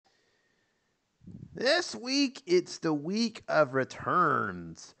This week, it's the week of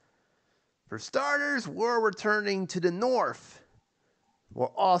returns. For starters, we're returning to the North. We're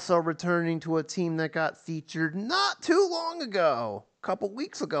also returning to a team that got featured not too long ago, a couple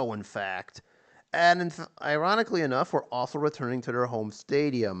weeks ago, in fact. And ironically enough, we're also returning to their home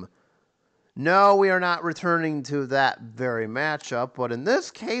stadium. No, we are not returning to that very matchup, but in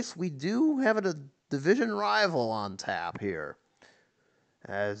this case, we do have a division rival on tap here.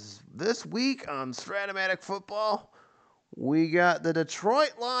 As this week on Strat-O-Matic football, we got the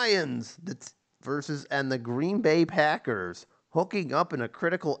Detroit Lions versus the Green Bay Packers hooking up in a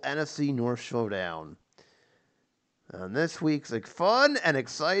critical NFC North showdown. On this week's fun and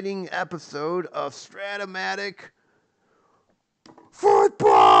exciting episode of Strat-O-Matic football!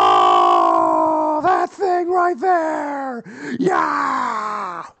 That thing right there!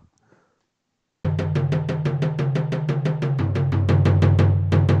 Yeah!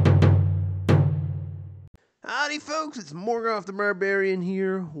 Howdy folks, it's Morgoth the Barbarian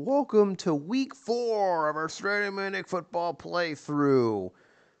here. Welcome to week 4 of our Strat-O-Matic football playthrough.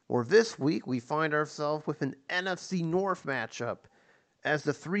 Where this week we find ourselves with an NFC North matchup as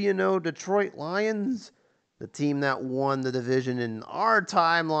the 3-0 Detroit Lions, the team that won the division in our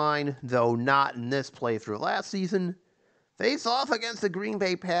timeline, though not in this playthrough last season, face off against the Green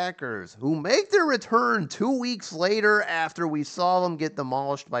Bay Packers, who make their return 2 weeks later after we saw them get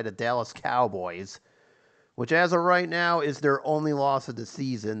demolished by the Dallas Cowboys, which as of right now is their only loss of the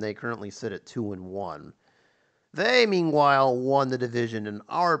season. They currently sit at 2-1. They, meanwhile, won the division in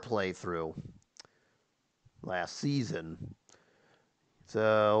our playthrough last season.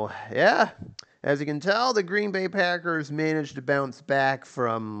 So, yeah, as you can tell, the Green Bay Packers managed to bounce back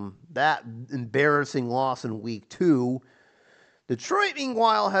from that embarrassing loss in week 2. Detroit,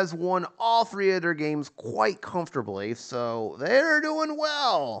 meanwhile, has won all 3 of their games quite comfortably, so they're doing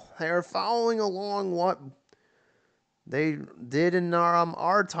well. They're following along what they did in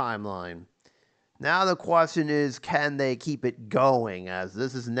our timeline. Now the question is, can they keep it going, as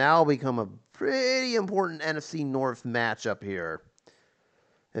this has now become a pretty important NFC North matchup here.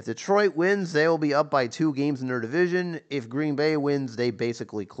 If Detroit wins, they will be up by 2 games in their division. If Green Bay wins, they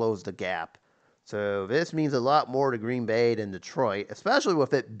basically close the gap. So this means a lot more to Green Bay than Detroit, especially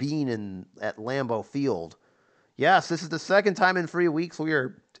with it being at Lambeau Field. Yes, this is the second time in 3 weeks we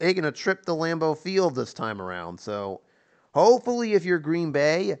are taking a trip to Lambeau Field this time around. So hopefully, if you're Green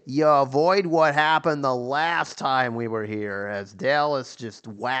Bay, you avoid what happened the last time we were here, as Dallas just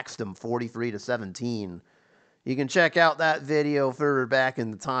waxed them 43-17. You can check out that video further back in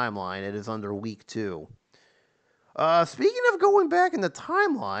the timeline. It is under week 2. Speaking of going back in the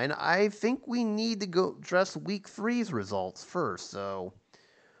timeline, I think we need to go address week 3's results first. So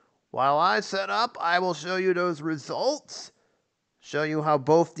while I set up, I will show you those results, show you how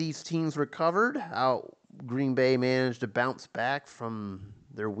both these teams recovered, how Green Bay managed to bounce back from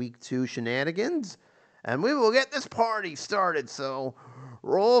their week 2 shenanigans, and we will get this party started. So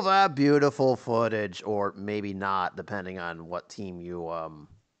roll that beautiful footage, or maybe not, depending on what team you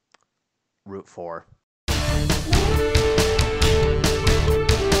root for.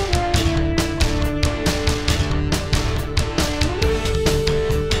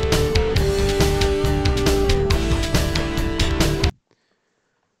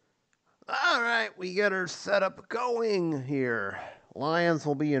 Alright, we got our setup going here. Lions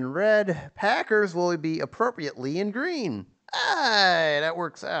will be in red. Packers will be appropriately in green. Hey, that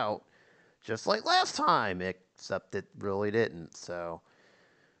works out. Just like last time, except it really didn't. So,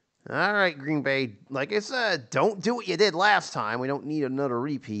 alright, Green Bay, like I said, don't do what you did last time. We don't need another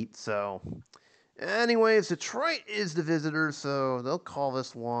repeat. So, anyways, Detroit is the visitor, so they'll call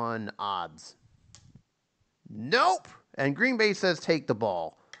this one odds. Nope! And Green Bay says take the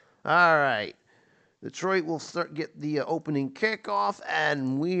ball. All right, Detroit will get the opening kickoff,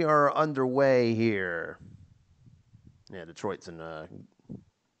 and we are underway here. Yeah, Detroit's in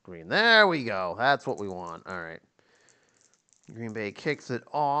green. There we go. That's what we want. All right. Green Bay kicks it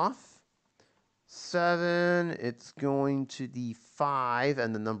off. 7. It's going to the 5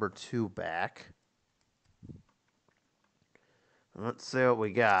 and the number 2 back. Let's see what we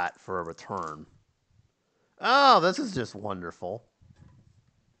got for a return. Oh, this is just wonderful.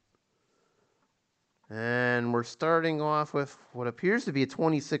 And we're starting off with what appears to be a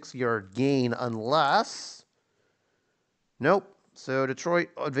 26-yard gain, unless... Nope. So Detroit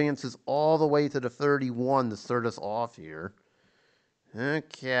advances all the way to the 31 to start us off here.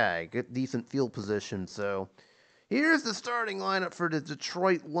 Okay, good, decent field position. So here's the starting lineup for the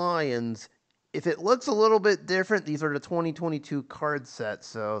Detroit Lions. If it looks a little bit different, these are the 2022 card sets.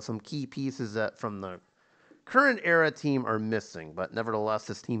 So some key pieces from the current era team are missing, but nevertheless,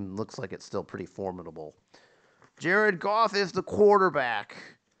 this team looks like it's still pretty formidable. Jared Goff is the quarterback.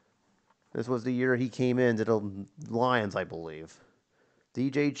 This was the year he came into the Lions, I believe.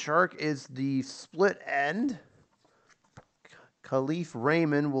 DJ Chark is the split end. Khalif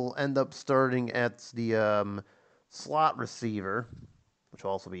Raymond will end up starting at the slot receiver, which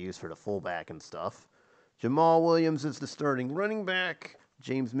will also be used for the fullback and stuff. Jamal Williams is the starting running back.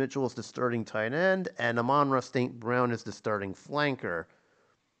 James Mitchell is the starting tight end. And Amon-Ra St. Brown is the starting flanker.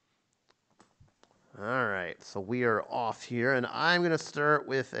 All right, so we are off here, and I'm going to start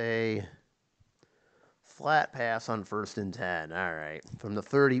with a flat pass on 1st and 10. All right, from the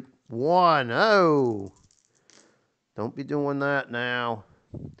 31. Oh, don't be doing that now.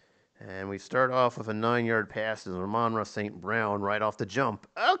 And we start off with a 9-yard pass to Amon-Ra St. Brown right off the jump.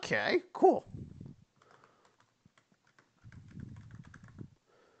 Okay, cool.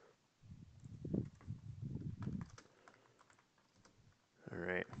 All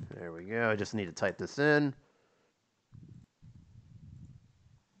right, there we go. I just need to type this in.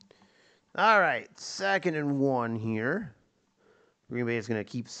 All right, 2nd and 1 here. Green Bay is going to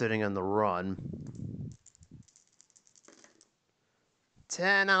keep sitting on the run.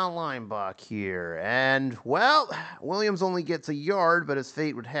 10 on Lineback here. And, well, Williams only gets a yard, but as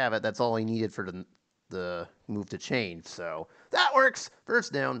fate would have it, that's all he needed for the move to change. So that works.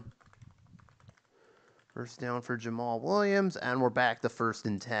 1st down. 1st down for Jamal Williams, and we're back to 1st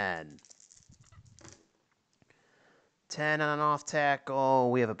and 10. 10 on off tackle.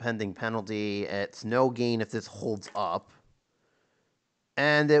 We have a pending penalty. It's no gain if this holds up.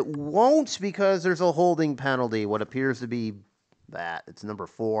 And it won't because there's a holding penalty. What appears to be that. It's number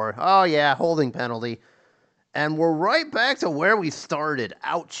 4. Oh, yeah, holding penalty. And we're right back to where we started.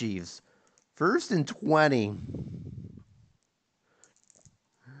 Ouchies. 1st and 20.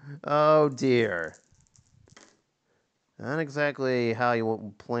 Oh, dear. Not exactly how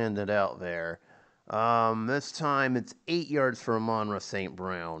you planned it out there. This time it's 8 yards for Amon-Ra St.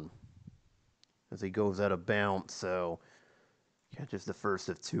 Brown as he goes out of bounds, so catches the first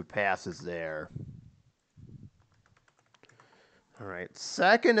of 2 passes there. All right,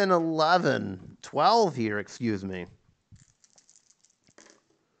 2nd and 12 here, excuse me.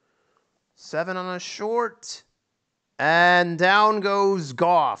 7 on a short, and down goes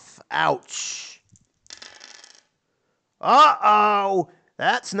Goff. Ouch. Uh-oh,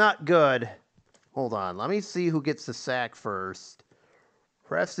 that's not good. Hold on, let me see who gets the sack first.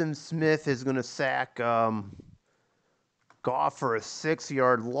 Preston Smith is going to sack Goff for a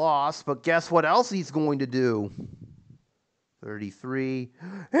 6-yard loss, but guess what else he's going to do? 33.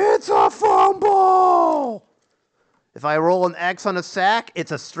 It's a fumble! If I roll an X on a sack,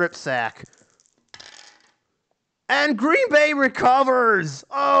 it's a strip sack. And Green Bay recovers!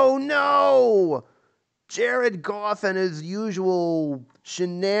 Oh, no! Jared Goff and his usual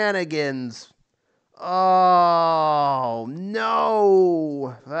shenanigans. Oh,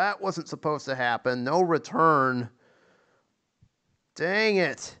 no. That wasn't supposed to happen. No return. Dang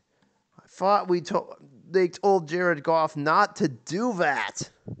it. I thought they told Jared Goff not to do that.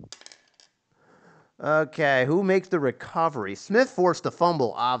 Okay, who makes the recovery? Smith forced the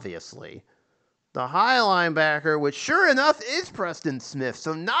fumble, obviously. The high linebacker, which sure enough is Preston Smith.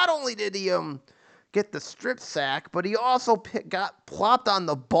 So not only did he get the strip sack, but he also got plopped on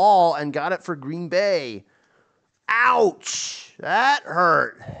the ball and got it for Green Bay. Ouch! That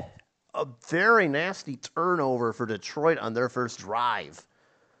hurt. A very nasty turnover for Detroit on their first drive.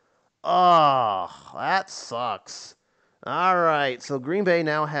 Oh, that sucks. All right, so Green Bay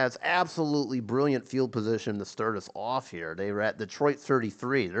now has absolutely brilliant field position to start us off here. They were at Detroit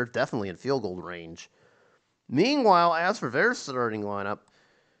 33. They're definitely in field goal range. Meanwhile, as for their starting lineup,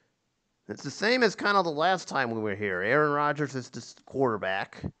 it's the same as kind of the last time we were here. Aaron Rodgers is the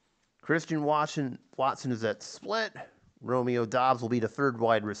quarterback. Christian Watson is at split. Romeo Doubs will be the 3rd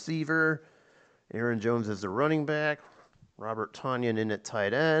wide receiver. Aaron Jones is the running back. Robert Tonyan in at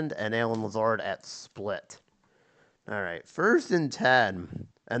tight end. And Allen Lazard at split. All right, 1st and 10.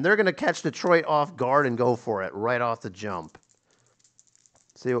 And they're going to catch Detroit off guard and go for it right off the jump.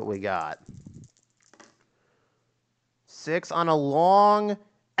 See what we got. 6 on a long...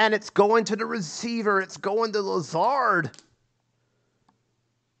 And it's going to the receiver. It's going to Lazard.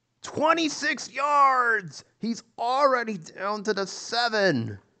 26 yards. He's already down to the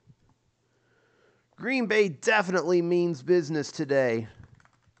 7. Green Bay definitely means business today.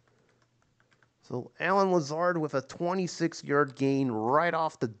 So Allen Lazard with a 26-yard gain right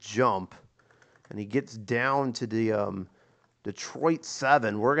off the jump. And he gets down to the Detroit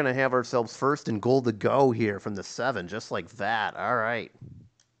 7. We're going to have ourselves 1st and goal to go here from the 7, just like that. All right.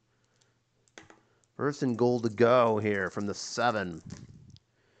 First and goal to go here from the 7.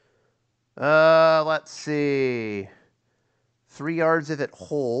 Let's see. 3 yards if it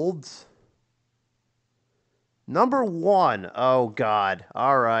holds. Number 1. Oh, God.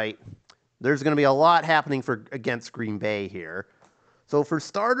 All right. There's going to be a lot happening against Green Bay here. So for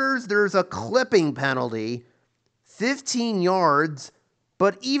starters, there's a clipping penalty. 15 yards.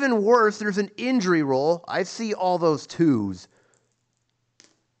 But even worse, there's an injury rule. I see all those 2s.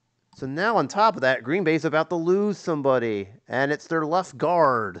 So now on top of that, Green Bay's about to lose somebody. And it's their left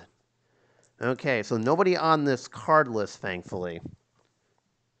guard. Okay, so nobody on this card list, thankfully.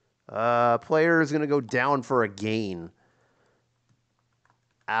 Player is going to go down for a gain.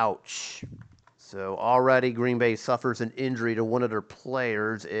 Ouch. So already Green Bay suffers an injury to one of their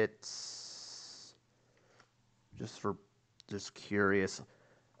players. It's just curious.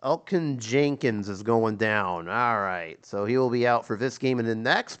 Elkin Jenkins is going down. All right. So he will be out for this game and the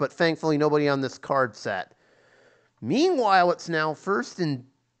next, but thankfully nobody on this card set. Meanwhile, it's now first and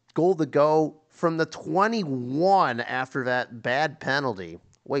goal to go from the 21 after that bad penalty.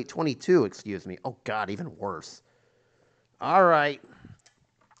 Wait, 22, excuse me. Oh, God, even worse. All right.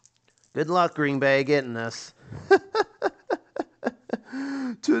 Good luck, Green Bay, getting this.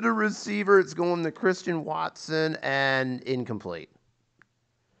 To the receiver, it's going to Christian Watson, and incomplete.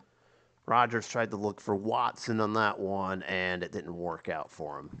 Rodgers tried to look for Watson on that one, and it didn't work out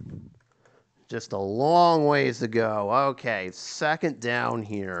for him. Just a long ways to go. Okay, second down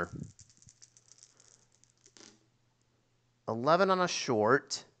here. 11 on a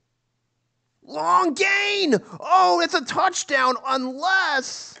short. Long gain! Oh, it's a touchdown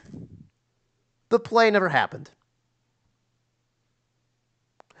unless the play never happened.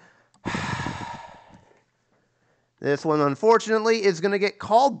 This one, unfortunately, is going to get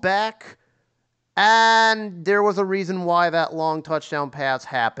called back, and there was a reason why that long touchdown pass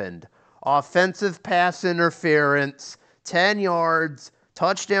happened. Offensive pass interference, 10 yards,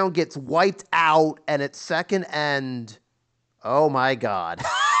 touchdown gets wiped out, and it's second and... Oh, my God.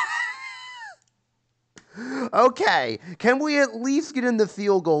 Okay, can we at least get in the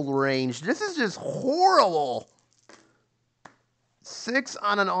field goal range? This is just horrible. 6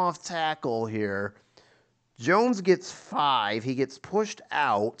 on an off tackle here. Jones gets 5. He gets pushed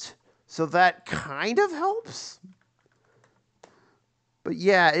out, so that kind of helps. But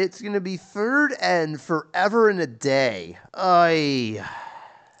yeah, it's going to be third and forever and a day. 8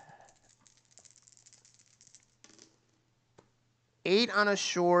 on a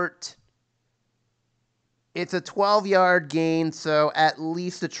short. It's a 12-yard gain, so at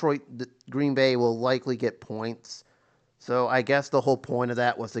least Green Bay will likely get points. So I guess the whole point of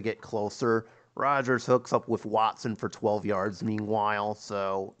that was to get closer. Rodgers hooks up with Watson for 12 yards meanwhile.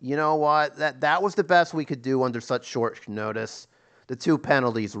 So, you know what? That was the best we could do under such short notice. The 2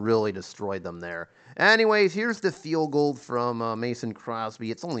 penalties really destroyed them there. Anyways, here's the field goal from Mason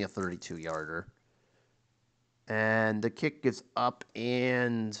Crosby. It's only a 32-yarder. And the kick is up,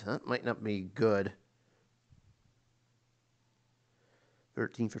 and that might not be good.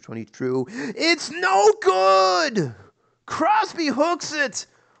 13 for 20 true. It's no good! Crosby hooks it!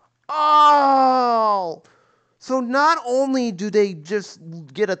 Oh! So not only do they just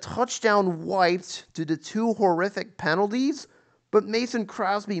get a touchdown wiped due to 2 horrific penalties, but Mason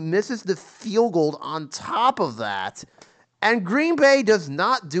Crosby misses the field goal on top of that. And Green Bay does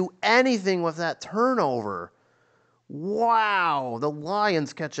not do anything with that turnover. Wow, the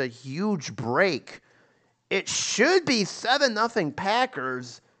Lions catch a huge break. It should be 7-0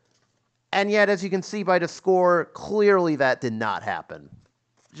 Packers, and yet, as you can see by the score, clearly that did not happen.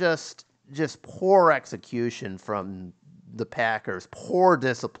 Just poor execution from the Packers, poor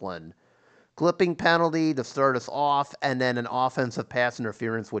discipline. Clipping penalty to start us off, and then an offensive pass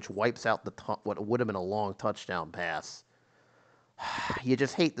interference which wipes out what would have been a long touchdown pass. You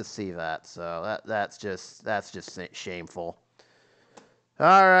just hate to see that, so that's just shameful.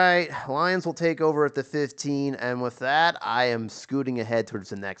 All right, Lions will take over at the 15, and with that, I am scooting ahead towards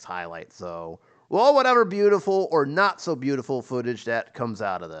the next highlight. So, well, whatever beautiful or not so beautiful footage that comes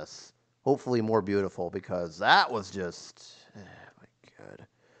out of this. Hopefully more beautiful, because that was just... Oh, my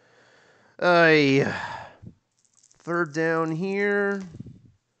God. Third down here.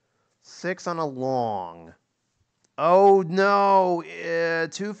 6 on a long. Oh, no.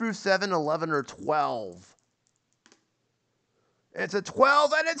 2 through 7, 11, or 12. It's a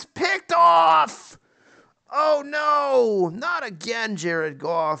 12, and it's picked off! Oh, no! Not again, Jared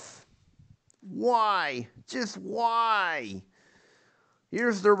Goff. Why? Just why?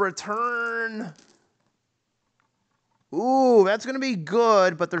 Here's the return. Ooh, that's going to be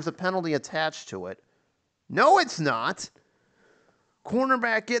good, but there's a penalty attached to it. No, it's not.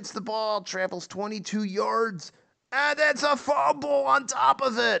 Cornerback gets the ball, travels 22 yards, and it's a fumble on top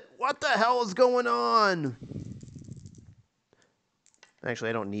of it. What the hell is going on? Actually,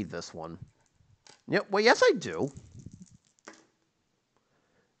 I don't need this one. Yep, well, yes, I do.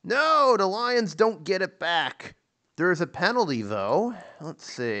 No, the Lions don't get it back. There's a penalty, though. Let's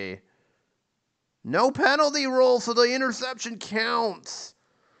see. No penalty rule, so the interception counts.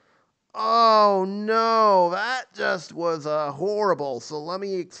 Oh, no. That just was horrible. So let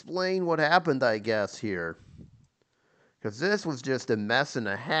me explain what happened, I guess, here. Because this was just a mess and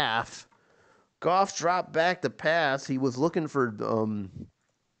a half. Goff dropped back the pass. He was looking for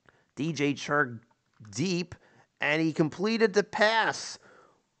DJ Chark deep, and he completed the pass.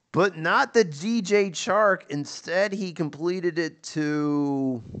 But not the DJ Chark. Instead, he completed it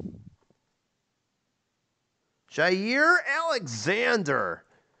to Jair Alexander.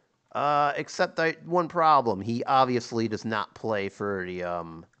 Except one problem. He obviously does not play for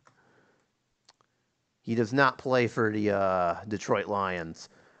the Detroit Lions.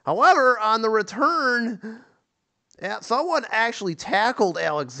 However, on the return, someone actually tackled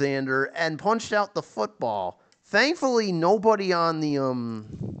Alexander and punched out the football. Thankfully, nobody on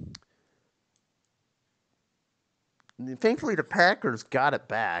Thankfully, the Packers got it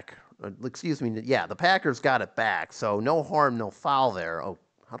back. Excuse me. Yeah, the Packers got it back. So no harm, no foul there. Oh,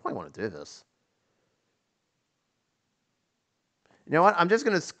 how do I want to do this? You know what? I'm just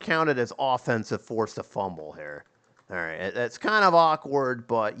going to count it as offensive forced a fumble here. All right. It's kind of awkward,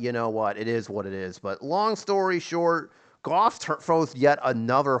 but you know what? It is what it is. But long story short, Goff throws yet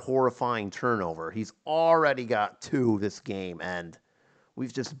another horrifying turnover. He's already got 2 this game, and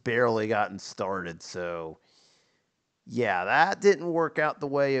we've just barely gotten started. So, yeah, that didn't work out the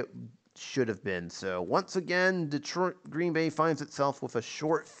way it should have been. So, once again, Green Bay finds itself with a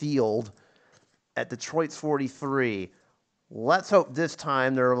short field at Detroit's 43. Let's hope this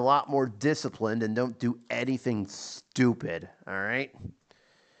time they're a lot more disciplined and don't do anything stupid, all right?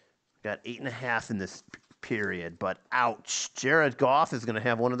 Got 8.5 in this period, but ouch. Jared Goff is going to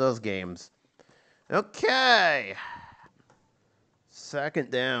have one of those games. Okay. 2nd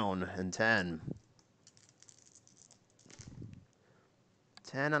down and 10.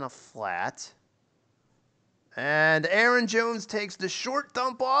 10 on a flat. And Aaron Jones takes the short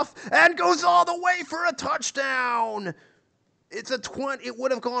dump off and goes all the way for a touchdown. It's a 20. It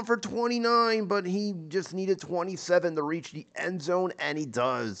would have gone for 29, but he just needed 27 to reach the end zone, and he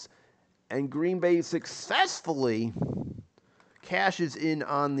does. And Green Bay successfully cashes in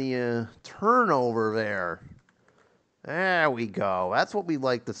on the turnover there. There we go. That's what we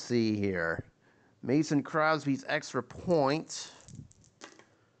like to see here. Mason Crosby's extra point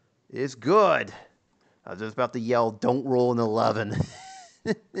is good. I was just about to yell, don't roll an 11.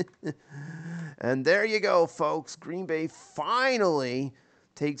 And there you go, folks. Green Bay finally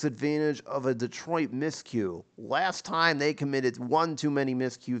takes advantage of a Detroit miscue. Last time they committed one too many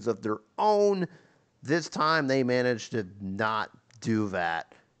miscues of their own. This time they managed to not do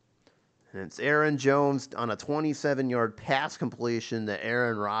that. And it's Aaron Jones on a 27-yard pass completion to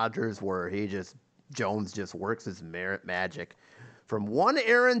Aaron Rodgers where Jones just works his magic. From one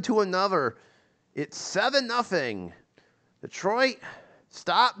Aaron to another, it's 7-0. Detroit,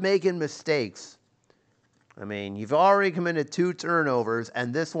 stop making mistakes. I mean, you've already committed 2 turnovers,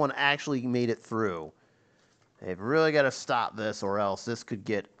 and this one actually made it through. They've really got to stop this, or else this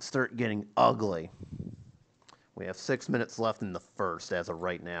could start getting ugly. We have 6 minutes left in the first, as of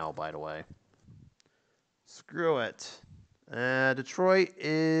right now, by the way. Screw it. Detroit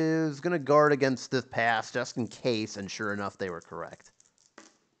is going to guard against this pass, just in case, and sure enough, they were correct.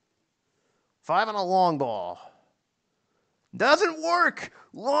 5 on a long ball. Doesn't work!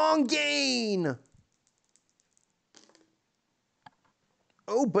 Long gain!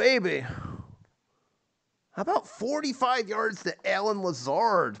 Oh, baby. How about 45 yards to Allen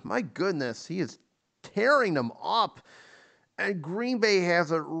Lazard? My goodness, he is tearing them up. And Green Bay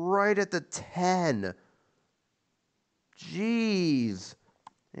has it right at the 10. Jeez.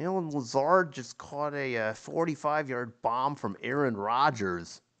 Allen Lazard just caught a 45-yard bomb from Aaron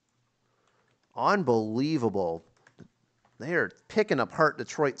Rodgers. Unbelievable. They are picking apart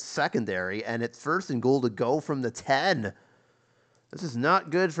Detroit's secondary, and it's 1st and goal to go from the 10. This is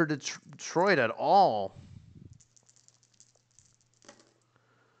not good for Detroit at all.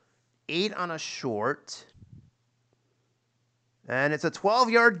 8 on a short. And it's a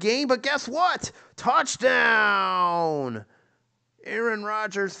 12-yard gain, but guess what? Touchdown! Aaron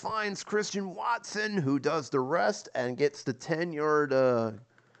Rodgers finds Christian Watson, who does the rest, and gets the 10-yard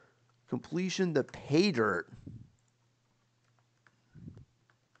completion to pay dirt.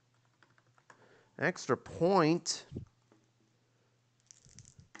 Extra point.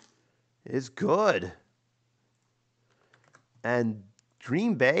 is good. And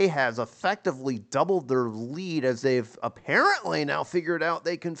Green Bay has effectively doubled their lead as they've apparently now figured out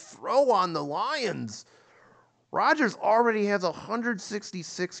they can throw on the Lions. Rodgers already has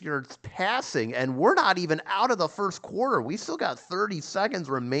 166 yards passing, and we're not even out of the first quarter. We still got 30 seconds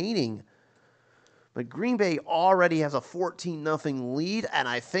remaining. But Green Bay already has a 14-0 lead, and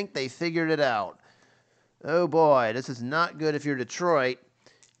I think they figured it out. Oh boy, this is not good if you're Detroit.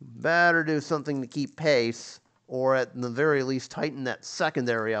 Better do something to keep pace, or at the very least tighten that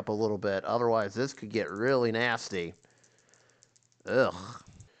secondary up a little bit. Otherwise, this could get really nasty. Ugh.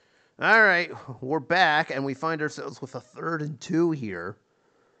 All right, we're back, and we find ourselves with a 3rd and 2 here.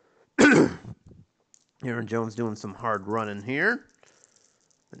 Aaron Jones doing some hard running here.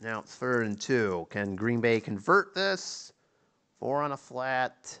 But now it's 3rd and 2. Can Green Bay convert this? 4 on a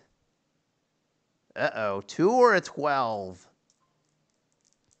flat. Uh-oh, 2 or a 12?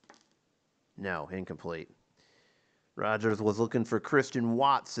 No, incomplete. Rodgers was looking for Christian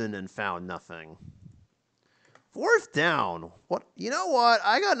Watson and found nothing. 4th down. What? You know what?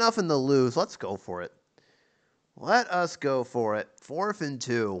 I got nothing to lose. Let's go for it. Let us go for it. 4th and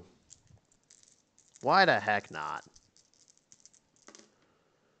 2. Why the heck not?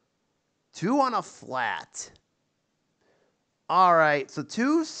 2 on a flat. All right, so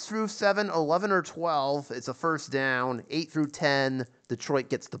 2 through 7, 11 or 12, it's a 1st down. 8 through 10, Detroit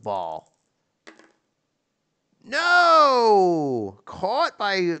gets the ball. No! Caught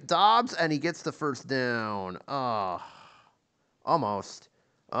by Dobbs, and he gets the 1st down. Oh, almost.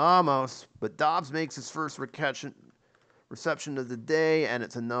 Almost. But Dobbs makes his first reception of the day, and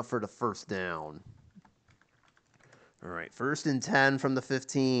it's enough for the 1st down. All right, 1st and 10 from the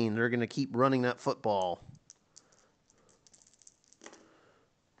 15. They're going to keep running that football.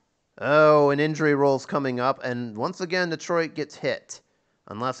 Oh, an injury roll's coming up, and once again, Detroit gets hit.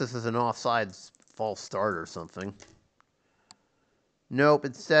 Unless this is an offsides false start or something. Nope,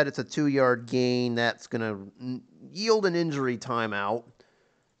 instead it's a 2-yard gain. That's going to yield an injury timeout.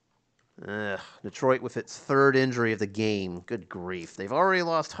 Detroit with its 3rd injury of the game. Good grief. They've already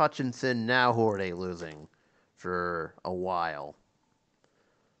lost Hutchinson. Now who are they losing for a while?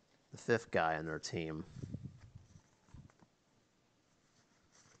 The 5th guy on their team.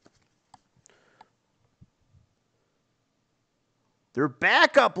 Their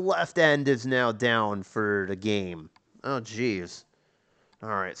backup left end is now down for the game. Oh, jeez. All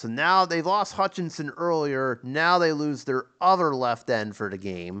right, so now they lost Hutchinson earlier. Now they lose their other left end for the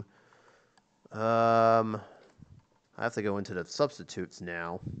game. I have to go into the substitutes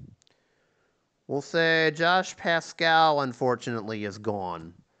now. We'll say Josh Pascal, unfortunately, is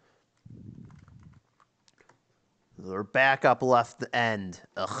gone. Their backup left end.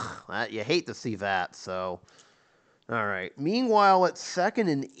 Ugh, you hate to see that, so... All right. Meanwhile, it's 2nd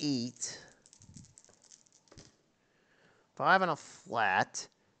and 8. 5 on a flat.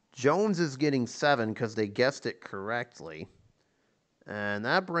 Jones is getting 7 because they guessed it correctly. And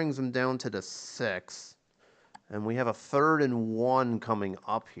that brings them down to the 6. And we have a 3rd and 1 coming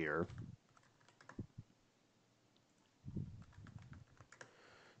up here.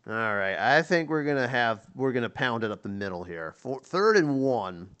 All right. I think we're gonna pound it up the middle here. 3rd and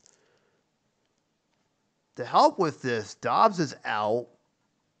 1. To help with this, Dobbs is out.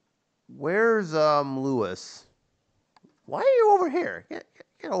 Where's Lewis? Why are you over here? Get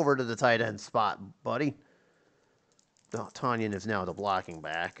over to the tight end spot, buddy. Tanyan is now the blocking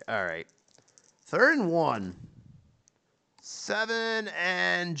back. All right. 3rd and 1. 7,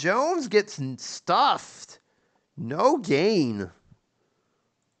 and Jones gets stuffed. No gain.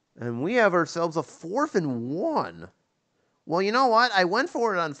 And we have ourselves a 4th and 1. Well, you know what? I went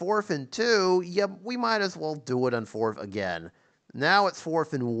for it on 4th and 2. Yeah, we might as well do it on 4th again. Now it's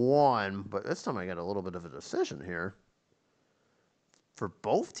 4th and 1, but this time I got a little bit of a decision here. For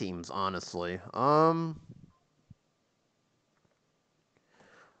both teams, honestly. I'm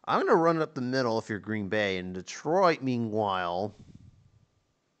going to run it up the middle if you're Green Bay. And Detroit, meanwhile,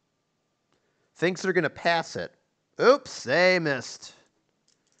 thinks they're going to pass it. Oops, they missed.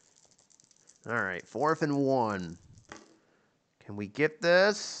 All right, 4th and 1. Can we get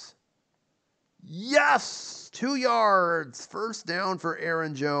this? Yes! 2 yards. 1st down for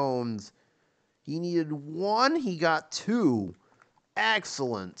Aaron Jones. He needed 1. He got 2.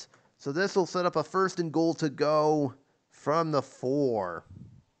 Excellent. So this will set up a 1st and goal to go from the 4.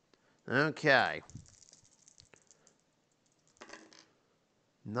 Okay.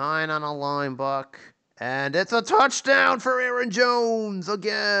 9 on a line, Buck. And it's a touchdown for Aaron Jones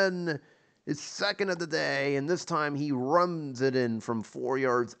again. His 2nd of the day, and this time he runs it in from 4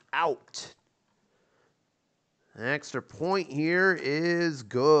 yards out. An extra point here is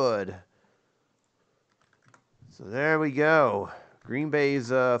good. So there we go. Green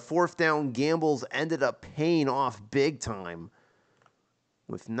Bay's fourth down gambles ended up paying off big time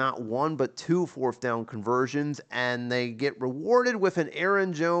with not one but two fourth down conversions, and they get rewarded with an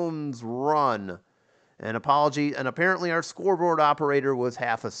Aaron Jones run. And apparently our scoreboard operator was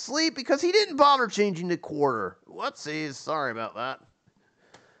half asleep because he didn't bother changing the quarter. Whoopsies, sorry about that.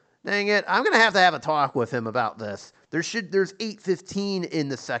 Dang it, I'm going to have a talk with him about this. There's 8:15 in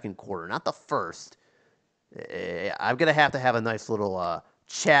the second quarter, not the first. I'm going to have a nice little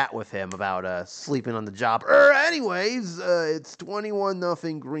chat with him about sleeping on the job. Anyways, it's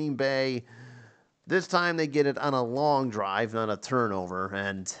 21-0 Green Bay. This time they get it on a long drive, not a turnover,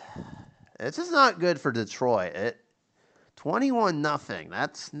 and it's just not good for Detroit. 21-0,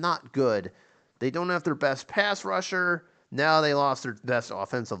 that's not good. They don't have their best pass rusher. Now they lost their best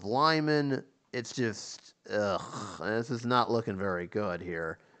offensive lineman. It's just, this is not looking very good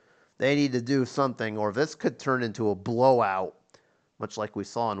here. They need to do something, or this could turn into a blowout, much like we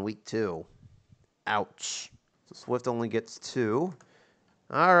saw in week 2. Ouch. So Swift only gets 2.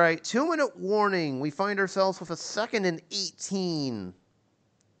 All right, 2-minute warning. We find ourselves with a 2nd and 18.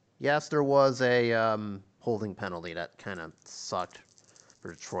 Yes, there was a holding penalty. That kind of sucked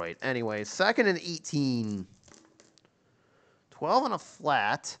for Detroit. Anyway, 2nd and 18. 12 on a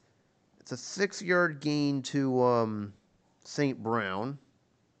flat. It's a 6-yard gain to St. Brown.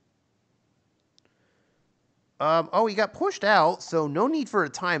 He got pushed out, so no need for a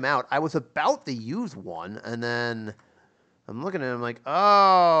timeout. I was about to use one, and then I'm looking at him like,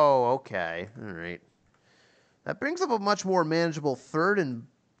 oh, okay, all right. That brings up a much more manageable 3rd and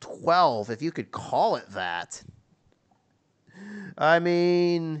 12, if you could call it that. I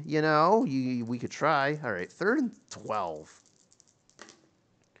mean, we could try. All right, 3rd and 12.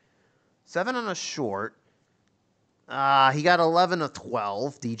 7 on a short. He got 11 of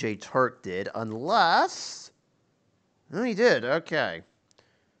 12. DJ Turk did, unless... Oh, he did. Okay.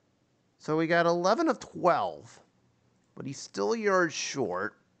 So we got 11 of 12, but he's still a yard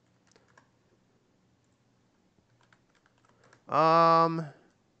short. Time-wise,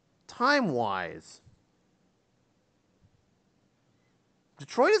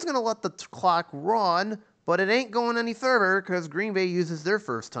 Detroit is going to let the clock run, but it ain't going any further because Green Bay uses their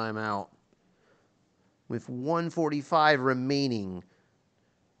first timeout with 1:45 remaining.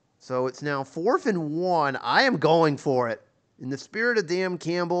 So it's now 4th and 1. I am going for it. In the spirit of Dan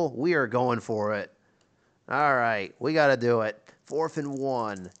Campbell, we are going for it. All right, we got to do it. 4th and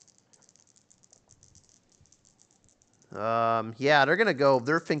 1. Yeah, they're going to go.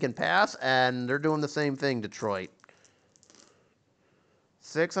 They're thinking pass, and they're doing the same thing, Detroit.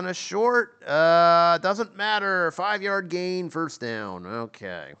 6 on a short. Doesn't matter. 5-yard gain, first down.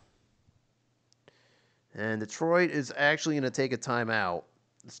 Okay. And Detroit is actually going to take a timeout.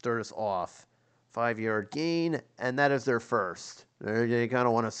 Start us off. 5-yard gain, and that is their first. They kind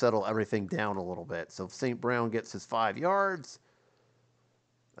of want to settle everything down a little bit. So St. Brown gets his 5 yards.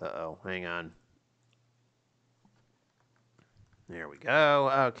 Uh-oh, hang on. There we go.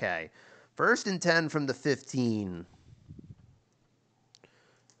 Okay. 1st and 10 from the 15.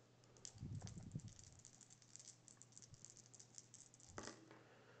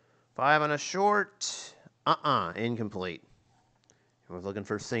 Five on a short. Incomplete. I was looking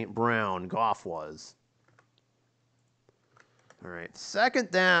for St. Brown. Goff was. All right,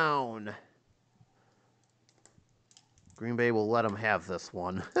 2nd down. Green Bay will let him have this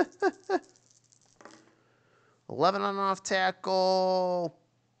one. 11 on off tackle.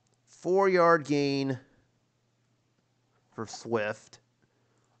 4-yard gain for Swift.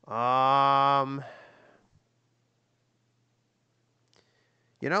 You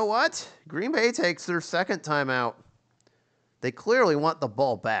know what? Green Bay takes their 2nd timeout. They clearly want the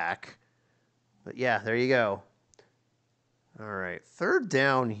ball back. But yeah, there you go. All right, 3rd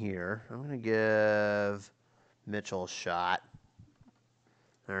down here. I'm going to give Mitchell a shot.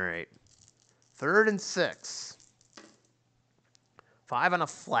 All right. 3rd and 6. 5 on a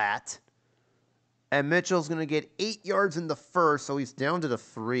flat. And Mitchell's going to get 8 yards in the first, so he's down to the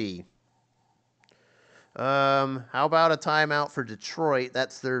 3. How about a timeout for Detroit?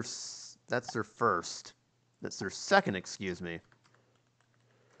 That's their first. That's their 2nd, excuse me.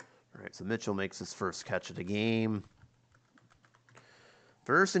 All right, so Mitchell makes his first catch of the game.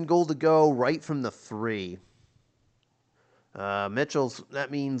 1st and goal to go, right from the 3. That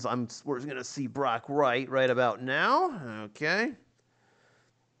means we're going to see Brock right about now. Okay.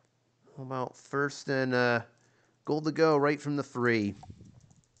 How about 1st and goal to go, right from the 3.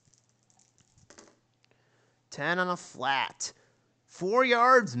 10 on a flat. 4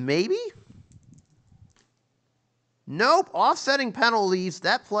 yards, maybe? Nope, offsetting penalties.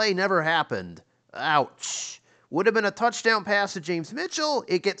 That play never happened. Ouch. Would have been a touchdown pass to James Mitchell.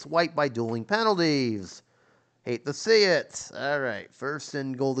 It gets wiped by dueling penalties. Hate to see it. All right, first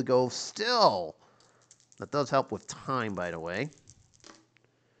and goal to go still. That does help with time, by the way.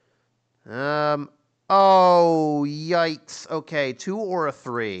 Oh, yikes. Okay, 2 or a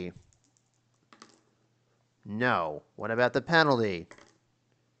 3? No. What about the penalty?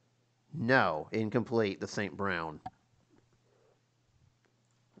 No. Incomplete to St. Brown.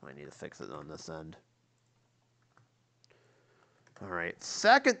 I need to fix it on this end. All right,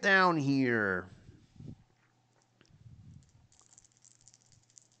 second down here.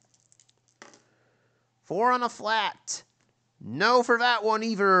 Four on a flat. No for that one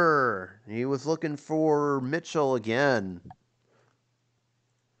either. He was looking for Mitchell again.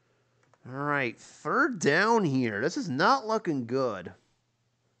 All right, third down here. This is not looking good.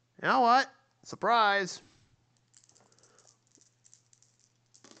 You know what? Surprise.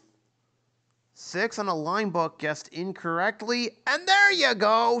 6 on a line book, guessed incorrectly. And there you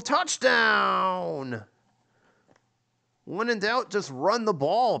go. Touchdown. When in doubt, just run the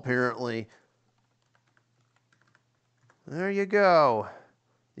ball, apparently. There you go.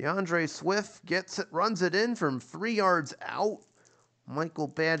 DeAndre Swift gets it, runs it in from 3 yards out. Michael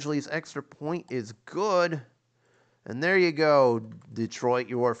Badgley's extra point is good. And there you go, Detroit.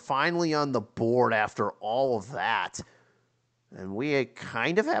 You are finally on the board after all of that. And we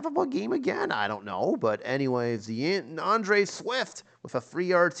kind of have a game again. I don't know. But anyways, DeAndre Swift with a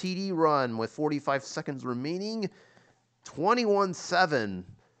 3-yard TD run with 45 seconds remaining. 21-7.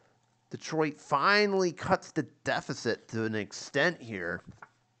 Detroit finally cuts the deficit to an extent here.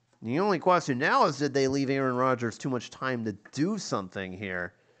 The only question now is, did they leave Aaron Rodgers too much time to do something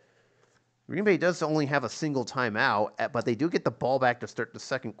here? Green Bay does only have a single timeout, but they do get the ball back to start the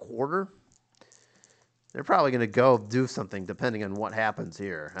second quarter. They're probably going to go do something depending on what happens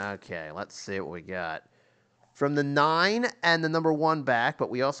here. Okay, let's see what we got. From the 9 and the number 1 back, but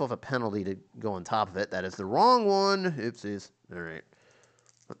we also have a penalty to go on top of it. That is the wrong one. Oopsies. All right.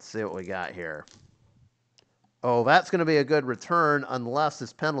 Let's see what we got here. Oh, that's going to be a good return unless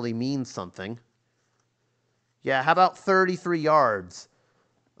this penalty means something. Yeah, how about 33 yards?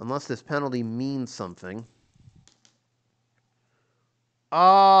 Unless this penalty means something.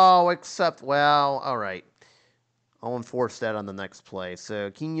 Oh, except, well, all right. I'll enforce that on the next play.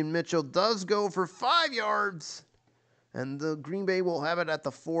 So Kenyon Mitchell does go for 5 yards. And the Green Bay will have it at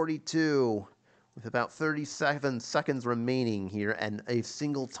the 42 with about 37 seconds remaining here and a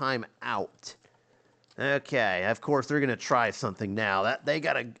single time out. Okay, of course, they're going to try something now. They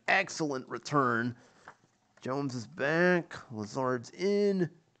got an excellent return. Jones is back. Lazard's in.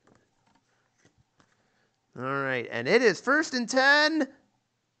 All right, and it is 1st and 10.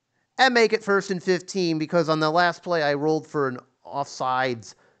 And make it 1st and 15 because on the last play I rolled for an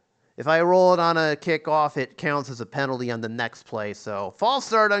offsides. If I roll it on a kickoff, it counts as a penalty on the next play. So, false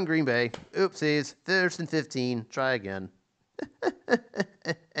start on Green Bay. Oopsies. 1st and 15. Try again.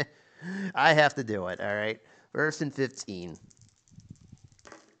 I have to do it, all right? 1st and 15.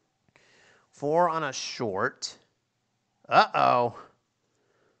 4 on a short. Uh-oh.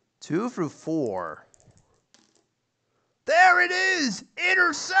 2 through 4. There it is!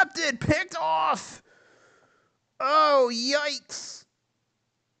 Intercepted! Picked off! Oh, yikes!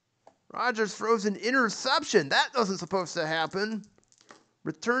 Rodgers throws an interception. That wasn't supposed to happen.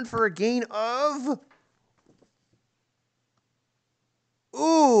 Returned for a gain of...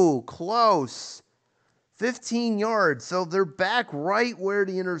 Ooh, close. 15 yards. So they're back right where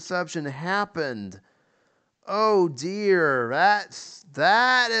the interception happened. Oh, dear.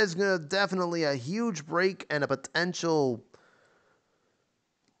 That is gonna definitely a huge break and a potential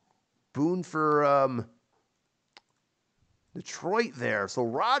boon for Detroit there. So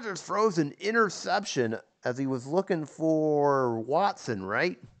Rodgers throws an interception as he was looking for Watson,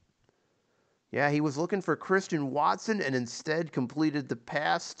 right? Yeah, he was looking for Christian Watson and instead completed the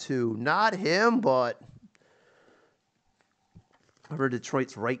pass to not him, but whoever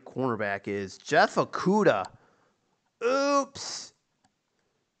Detroit's right cornerback is. Jeff Okudah. Oops.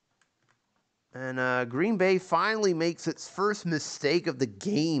 And Green Bay finally makes its first mistake of the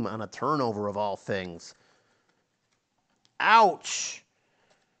game on a turnover of all things. Ouch.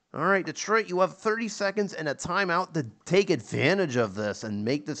 All right, Detroit, you have 30 seconds and a timeout to take advantage of this and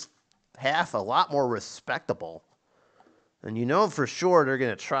make this half a lot more respectable. And you know for sure they're going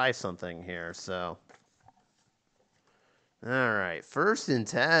to try something here, so. All right, 1st and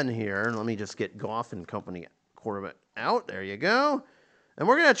 10 here. Let me just get Goff and company quarterback out. There you go. And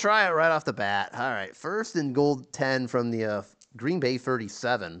we're going to try it right off the bat. All right, 1st and goal 10 from the Green Bay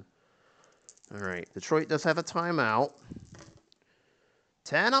 37. All right, Detroit does have a timeout.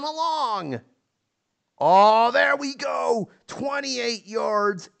 10 on a long. Oh, there we go. 28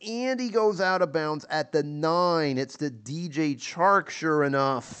 yards, and he goes out of bounds at the 9. It's the DJ Chark, sure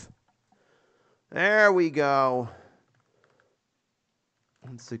enough. There we go.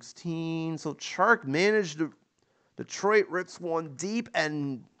 116. So Chark managed to... Detroit rips one deep,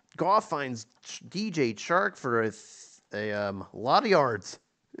 and Goff finds DJ Chark for a lot of yards.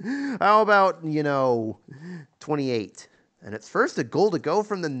 How about, 28? And it's first a goal to go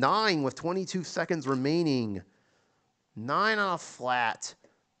from the 9 with 22 seconds remaining. 9 on a flat.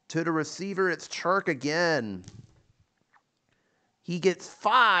 To the receiver, it's Chark again. He gets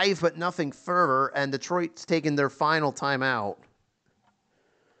 5, but nothing further, and Detroit's taking their final timeout.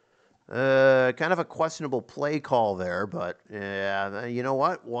 Kind of a questionable play call there, but yeah, you know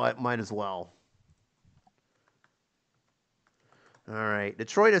what? Might as well. All right,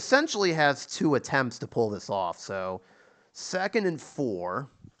 Detroit essentially has 2 attempts to pull this off. So 2nd and 4.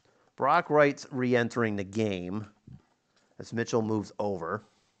 Brock Wright's re-entering the game as Mitchell moves over.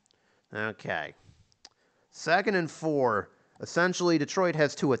 Okay. 2nd and 4. Essentially, Detroit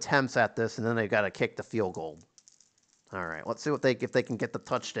has 2 attempts at this, and then they've got to kick the field goal. All right, let's see if they can get the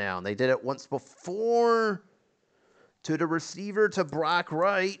touchdown. They did it once before. To the receiver, to Brock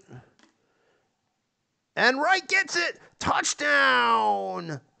Wright. And Wright gets it!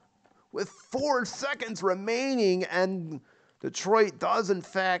 Touchdown! With 4 seconds remaining, and Detroit does, in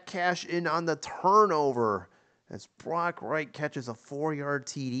fact, cash in on the turnover. As Brock Wright catches a 4-yard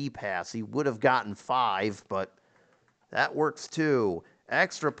TD pass. He would have gotten 5, but that works too.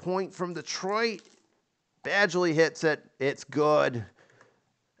 Extra point from Detroit. Badgley hits it. It's good.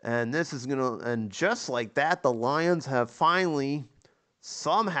 And this is and just like that, the Lions have finally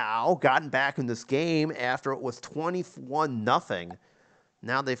somehow gotten back in this game after it was 21-0.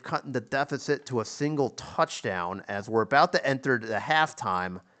 Now they've cut the deficit to a single touchdown as we're about to enter the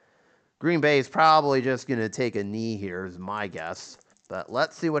halftime. Green Bay is probably just going to take a knee here, is my guess. But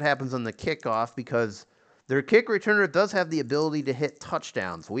let's see what happens on the kickoff, because their kick returner does have the ability to hit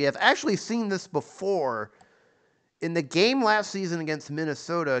touchdowns. We have actually seen this before. In the game last season against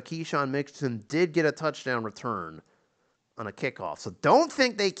Minnesota, Keyshawn Mixon did get a touchdown return on a kickoff. So don't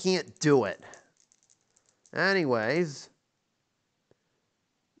think they can't do it. Anyways,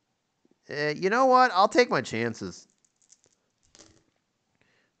 you know what? I'll take my chances.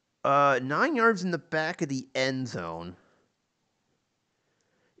 9 yards in the back of the end zone.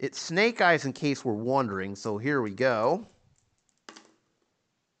 It's snake eyes in case we're wondering, so here we go.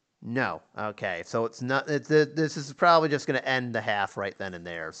 No. Okay, so it's not. This is probably just going to end the half right then and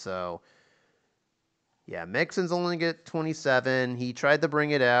there. So, yeah, Mixon's only get 27. He tried to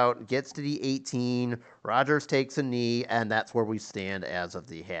bring it out, gets to the 18. Rodgers takes a knee, and that's where we stand as of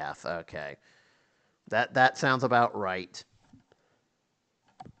the half. Okay, that sounds about right.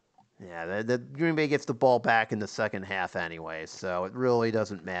 Yeah, the Green Bay gets the ball back in the second half anyway, so it really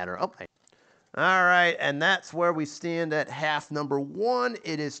doesn't matter. Oh, all right, and that's where we stand at half number 1.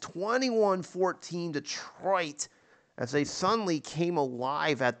 It is 21-14 Detroit as they suddenly came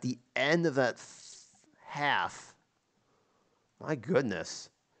alive at the end of that half. My goodness.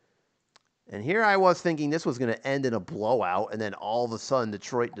 And here I was thinking this was going to end in a blowout, and then all of a sudden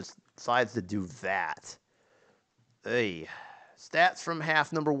Detroit just decides to do that. Hey. Stats from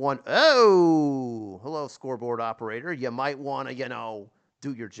half number 1. Oh, hello, scoreboard operator. You might want to,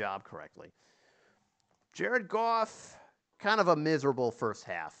 do your job correctly. Jared Goff, kind of a miserable first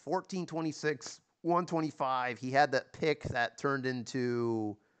half. 14-26, 125. He had that pick that turned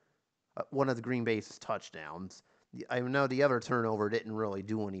into one of the Green Bay's touchdowns. I know the other turnover didn't really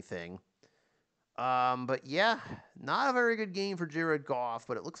do anything. But yeah, not a very good game for Jared Goff,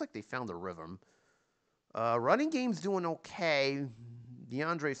 but it looks like they found a rhythm. Running game's doing okay.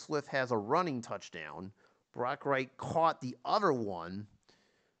 DeAndre Swift has a running touchdown. Brock Wright caught the other one.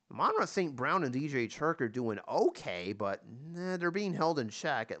 Amon-Ra St. Brown and DJ Chark are doing okay, but they're being held in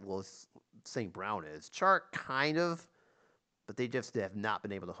check. Well, St. Brown is. Chark kind of, but they just have not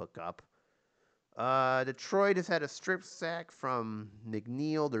been able to hook up. Detroit has had a strip sack from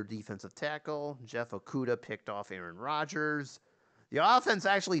McNeil, their defensive tackle. Jeff Okudah picked off Aaron Rodgers. The offense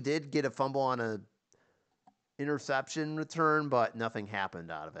actually did get a fumble on a interception return, but nothing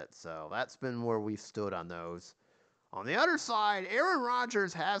happened out of it. So that's been where we've stood on those. On the other side, Aaron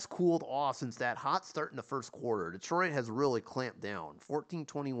Rodgers has cooled off since that hot start in the first quarter. Detroit has really clamped down.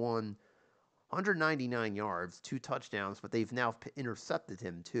 14-21, 199 yards, 2 touchdowns, but they've now intercepted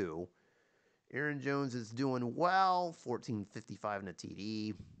him too. Aaron Jones is doing well, 14-55 in a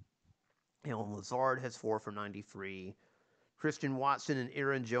TD. Allen Lazard has 4 for 93. Christian Watson and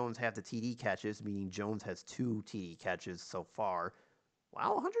Aaron Jones have the TD catches, meaning Jones has 2 TD catches so far.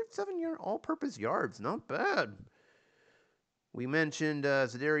 Wow, 107 all-purpose yards. Not bad. We mentioned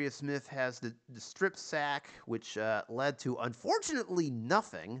Zadarius Smith has the strip sack, which led to, unfortunately,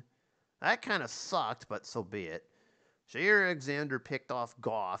 nothing. That kind of sucked, but so be it. Jair Alexander picked off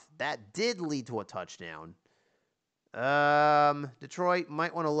Goff. That did lead to a touchdown. Detroit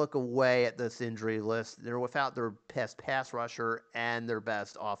might want to look away at this injury list. They're without their best pass rusher and their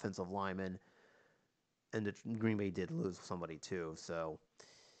best offensive lineman. And the Green Bay did lose somebody too, so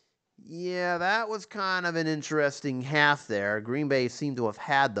yeah, that was kind of an interesting half there. Green Bay seemed to have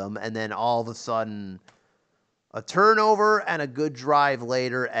had them, and then all of a sudden, a turnover and a good drive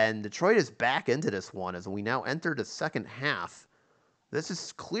later, and Detroit is back into this one as we now enter the second half. This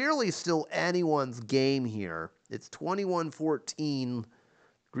is clearly still anyone's game here. It's 21-14.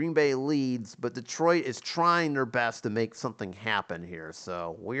 Green Bay leads, but Detroit is trying their best to make something happen here.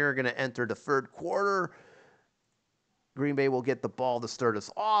 So we're going to enter the third quarter. Green Bay will get the ball to start us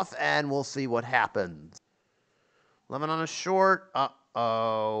off, and we'll see what happens. 11 on a short.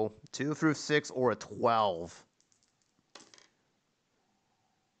 Uh-oh. 2 through 6 or a 12.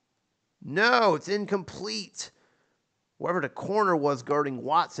 No, it's incomplete. Whoever the corner was guarding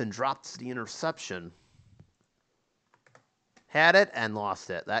Watson dropped the interception. Had it and lost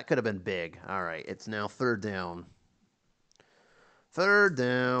it. That could have been big. All right, it's now third down. Third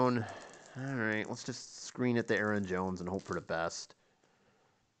down. All right, let's just screen it to Aaron Jones and hope for the best.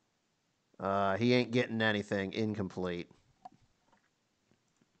 He ain't getting anything. Incomplete.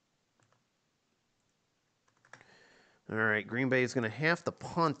 All right, Green Bay is going to have to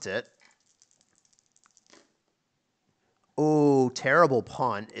punt it. Oh, terrible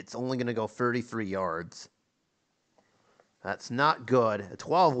punt. It's only going to go 33 yards. That's not good. A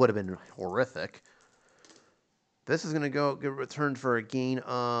 12 would have been horrific. This is going to get returned for a gain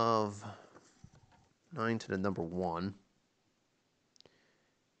of 9 to the number 1.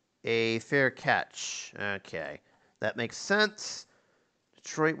 A fair catch. Okay. That makes sense.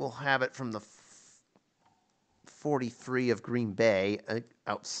 Detroit will have it from the 43 of Green Bay.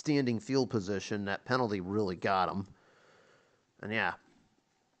 Outstanding field position. That penalty really got them. And yeah.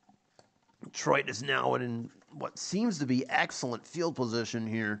 Detroit is now in what seems to be excellent field position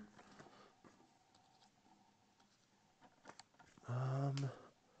here.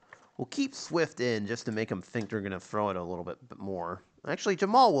 We'll keep Swift in just to make them think they're going to throw it a little bit more. Actually,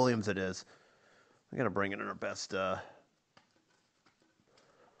 Jamal Williams it is. We got to bring it in our best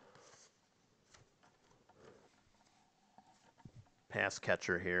pass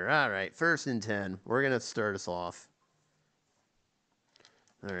catcher here. All right, 1st and 10. We're going to start us off.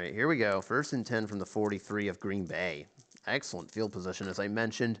 All right, here we go. 1st and 10 from the 43 of Green Bay. Excellent field position, as I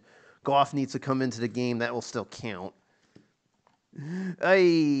mentioned. Goff needs to come into the game. That will still count.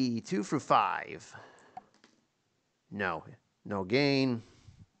 Hey, 2 for 5. No gain.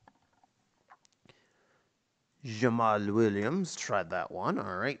 Jamal Williams tried that one.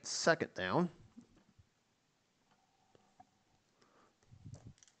 All right, 2nd down.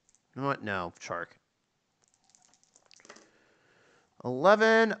 You know what? No, Chark.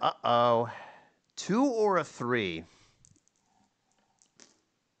 11. Uh-oh. 2 or a 3.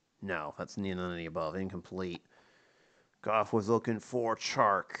 No, that's none of the above. Incomplete. Goff was looking for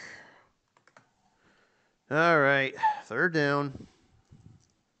Chark. All right, 3rd down.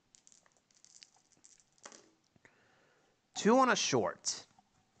 2 on a short.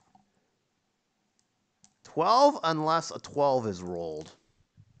 12 unless a 12 is rolled.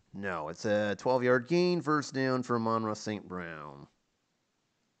 No, it's a 12-yard gain. 1st down for Amon-Ra St. Brown.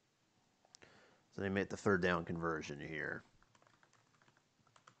 So they made the 3rd down conversion here.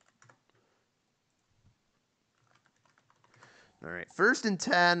 All right, 1st and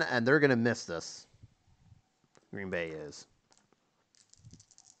 10, and they're going to miss this. Green Bay is.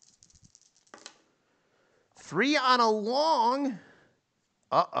 3 on a long.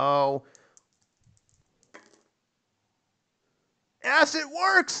 Uh-oh. Yes, it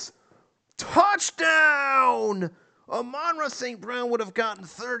works. Touchdown. Amon-Ra St. Brown would have gotten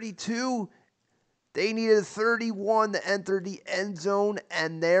 32. They needed 31 to enter the end zone,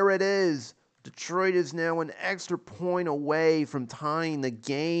 and there it is. Detroit is now an extra point away from tying the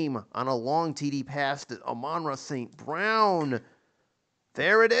game on a long TD pass to Amon-Ra St. Brown.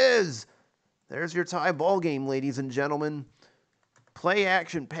 There it is. There's your tie ball game, ladies and gentlemen. Play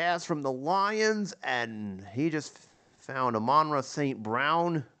action pass from the Lions, and he just found Amon-Ra St.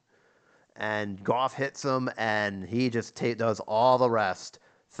 Brown, and Goff hits him, and he just does all the rest.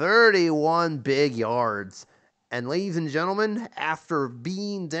 31 big yards. And ladies and gentlemen, after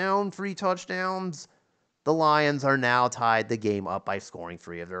being down 3 touchdowns, the Lions are now tied the game up by scoring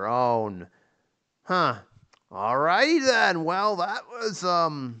 3 of their own. Alrighty then. Well, that was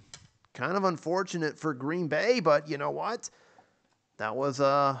kind of unfortunate for Green Bay, but you know what? That was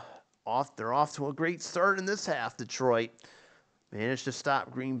off. They're off to a great start in this half. Detroit managed to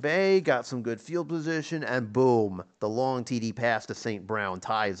stop Green Bay, got some good field position, and boom, the long TD pass to St. Brown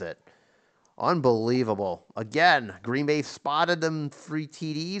ties it. Unbelievable. Again, Green Bay spotted them 3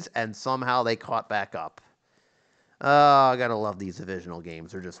 TDs, and somehow they caught back up. Oh, I gotta love these divisional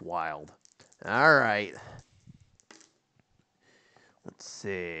games. They're just wild. All right. Let's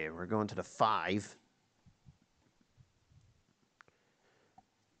see. We're going to the 5.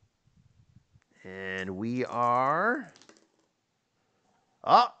 And we are...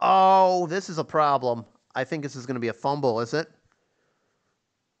 Uh-oh, this is a problem. I think this is going to be a fumble, is it?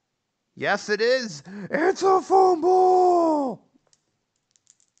 Yes, it is. It's a fumble.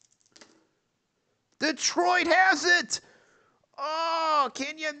 Detroit has it. Oh,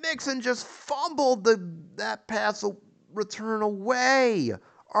 Kenyon Mixon just fumbled that pass return away.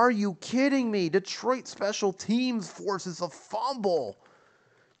 Are you kidding me? Detroit special teams forces a fumble.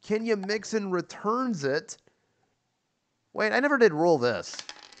 Kenyon Mixon returns it. Wait, I never did rule this.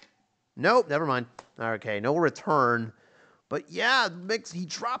 Nope, never mind. Okay, no return. But yeah, he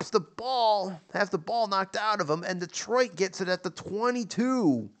drops the ball, has the ball knocked out of him, and Detroit gets it at the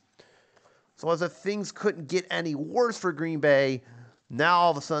 22. So as if things couldn't get any worse for Green Bay, now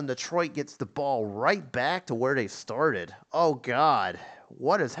all of a sudden Detroit gets the ball right back to where they started. Oh, God.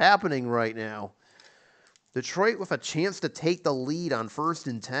 What is happening right now? Detroit with a chance to take the lead on 1st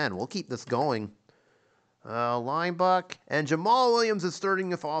and 10. We'll keep this going. Linebuck. And Jamal Williams is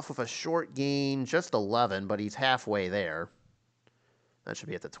starting off with a short gain, just 11, but he's halfway there. That should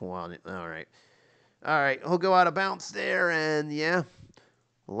be at the 20. All right. All right, he'll go out of bounds there, and yeah,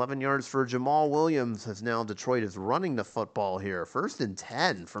 11 yards for Jamal Williams as now Detroit is running the football here. 1st and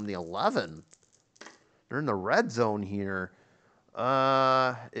 10 from the 11. They're in the red zone here.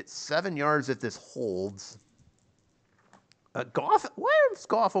 It's 7 yards if this holds. Goff, where's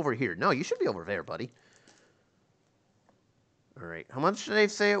Goff over here? No, you should be over there, buddy. All right, how much did they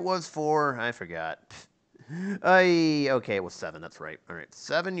say it was for? I forgot. Okay, it was 7, that's right. All right,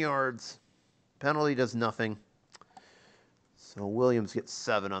 7 yards. Penalty does nothing. So Williams gets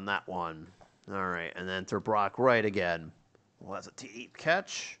 7 on that one. All right, and then to Brock Wright again. Well, that's a TD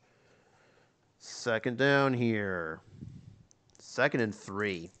catch. 2nd down here. 2nd and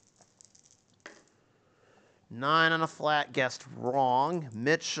 3. 9 on a flat, guessed wrong.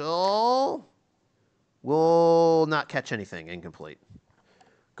 Mitchell will not catch anything. Incomplete.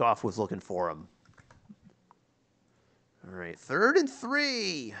 Goff was looking for him. All right, 3rd and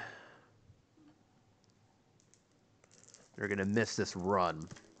 3. They're going to miss this run.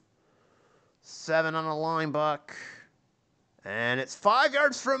 7 on a linebuck. And it's 5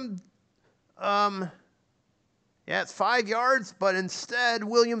 yards from... Yeah, it's 5 yards, but instead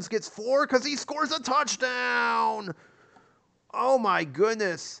Williams gets 4 because he scores a touchdown. Oh, my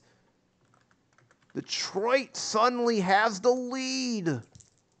goodness. Detroit suddenly has the lead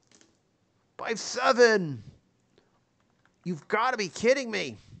by 7. You've got to be kidding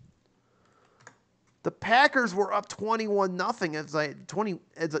me. The Packers were up 21-0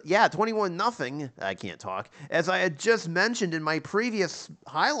 21-0. I can't talk. As I had just mentioned in my previous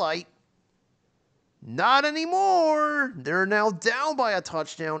highlight, not anymore. They're now down by a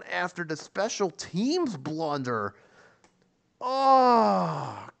touchdown after the special teams blunder.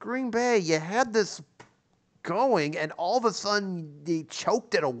 Oh, Green Bay, you had this going, and all of a sudden they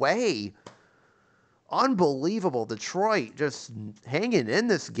choked it away. Unbelievable. Detroit just hanging in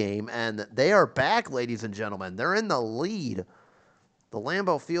this game, and they are back, ladies and gentlemen. They're in the lead. The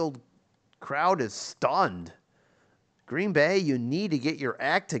Lambeau Field crowd is stunned. Green Bay, you need to get your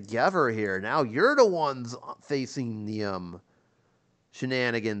act together here. Now you're the ones facing the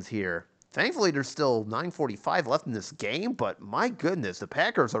shenanigans here. Thankfully, there's still 9:45 left in this game, but my goodness, the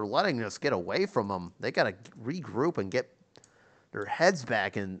Packers are letting us get away from them. They got to regroup and get their heads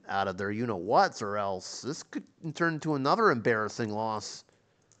back out of their you-know-whats, or else this could turn into another embarrassing loss.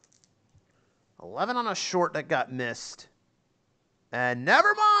 11 on a short that got missed. And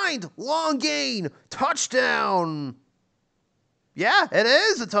never mind! Long gain! Touchdown! Yeah, it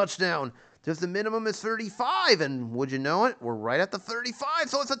is a touchdown. Just the minimum is 35, and would you know it? We're right at the 35,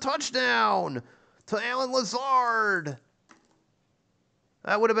 so it's a touchdown to Allen Lazard.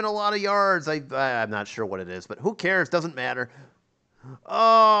 That would have been a lot of yards. I'm not sure what it is, but who cares? Doesn't matter.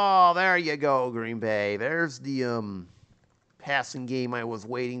 Oh, there you go, Green Bay. There's the passing game I was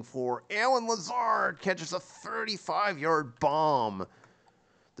waiting for. Allen Lazard catches a 35-yard bomb.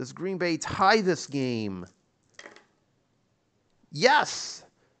 Does Green Bay tie this game? Yes!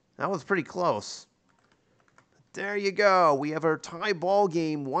 That was pretty close. There you go. We have our tie ball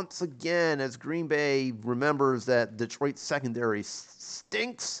game once again as Green Bay remembers that Detroit's secondary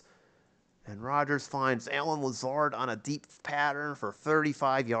stinks. And Rodgers finds Allen Lazard on a deep pattern for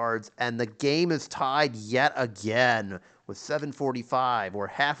 35 yards. And the game is tied yet again with 7:45. We're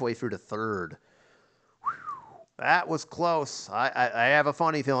halfway through the third. That was close. I have a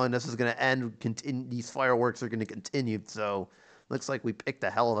funny feeling this is going to end. These fireworks are going to continue. So looks like we picked a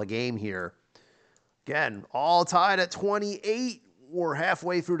hell of a game here. Again, all tied at 28. We're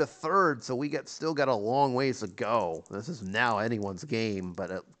halfway through the third, so we still got a long ways to go. This is now anyone's game,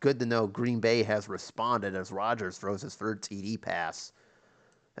 but good to know Green Bay has responded as Rodgers throws his third TD pass.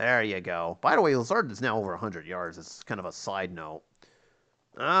 There you go. By the way, Lazard is now over 100 yards. It's kind of a side note.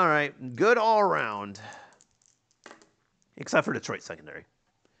 All right, good all around. Except for Detroit secondary.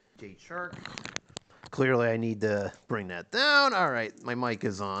 Jay Shark. Clearly, I need to bring that down. All right, my mic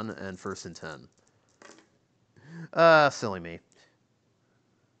is on, and 1st and 10. Silly me.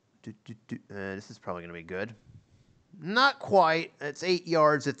 This is probably going to be good. Not quite. It's 8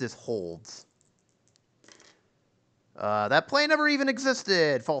 yards if this holds. That play never even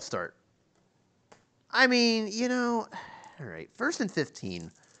existed. False start. I mean, all right. 1st and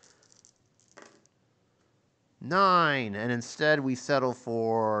 15. 9. And instead we settle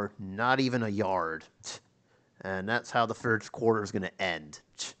for not even a yard. And that's how the first quarter is going to end.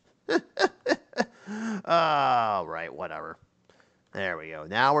 All right, whatever. There we go.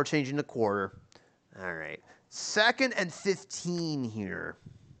 Now we're changing the quarter. All right. 2nd and 15 here.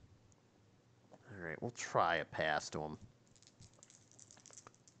 All right, we'll try a pass to him.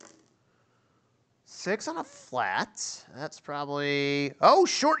 6 on a flat. That's probably... Oh,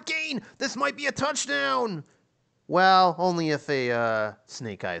 short gain! This might be a touchdown! Well, only if a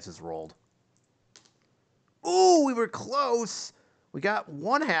Snake Eyes is rolled. Ooh, we were close! We got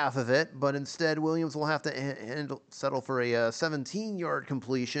one half of it, but instead Williams will have to settle for a 17-yard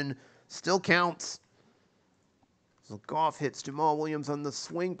completion. Still counts. So Goff hits Jamal Williams on the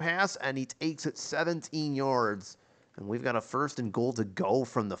swing pass, and he takes it 17 yards. And we've got a 1st and goal to go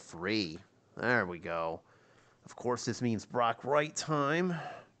from the 3. There we go. Of course, this means Brock Wright time.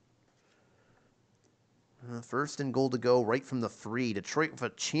 1st and goal to go right from the 3. Detroit with a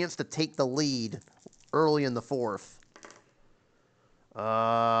chance to take the lead early in the 4th.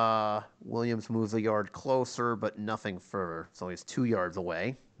 Williams moves a yard closer, but nothing further. So he's 2 yards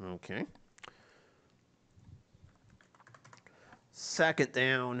away. Okay. 2nd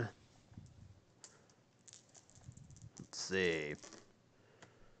down. Let's see.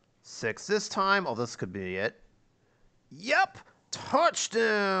 6 this time. Oh, this could be it. Yep.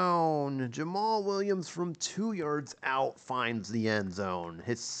 Touchdown! Jamal Williams from 2 yards out finds the end zone.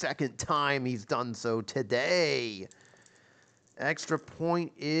 His 2nd time he's done so today. Extra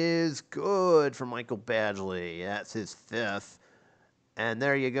point is good for Michael Badgley. That's his 5th. And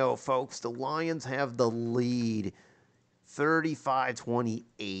there you go, folks. The Lions have the lead.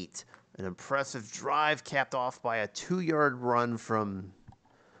 35-28. An impressive drive capped off by a 2-yard run from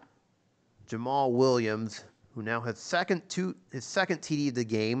Jamal Williams, who now has his second TD of the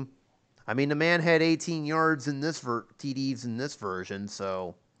game. I mean, the man had 18 yards in this TDs in this version,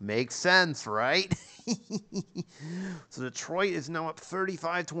 so makes sense, right? So Detroit is now up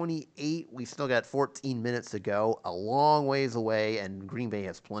 35-28. We still got 14 minutes to go, a long ways away, and Green Bay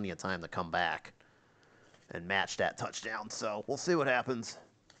has plenty of time to come back and match that touchdown. So we'll see what happens.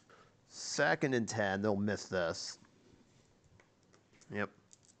 2nd and 10. They'll miss this. Yep.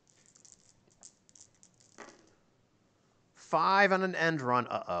 5 on an end run.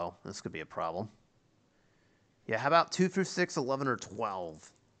 Uh-oh. This could be a problem. Yeah, how about 2 through 6, 11, or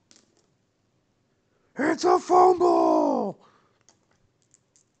 12? It's a fumble!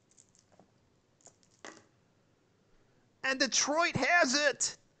 And Detroit has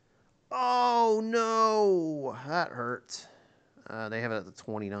it! Oh, no. That hurt. They have it at the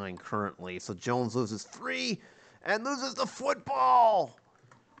 29 currently. So Jones loses 3 and loses the football.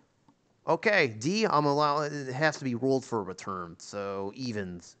 Okay, D, it has to be ruled for a return. So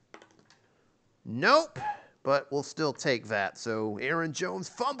evens. Nope. But we'll still take that. So Aaron Jones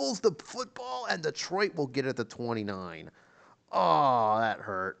fumbles the football, and Detroit will get it to 29. Oh, that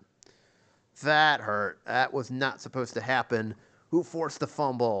hurt. That hurt. That was not supposed to happen. Who forced the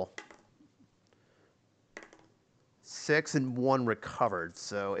fumble? 6 and 1 recovered.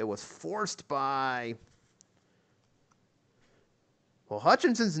 So it was forced by... Well,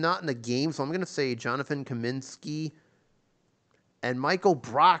 Hutchinson's not in the game, so I'm going to say Jonathan Kaminsky and Michael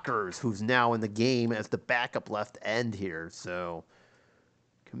Brockers, who's now in the game as the backup left end here. So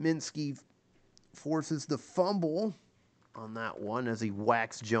Kaminsky forces the fumble on that one as he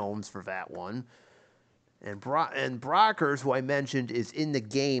whacks Jones for that one. And Brockers, who I mentioned, is in the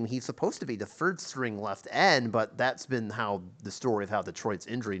game. He's supposed to be the third string left end, but that's been how the story of how Detroit's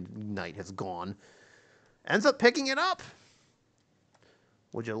injury night has gone. Ends up picking it up.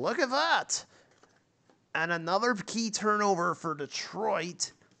 Would you look at that? And another key turnover for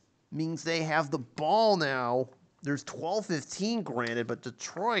Detroit means they have the ball now. There's 12-15 granted, but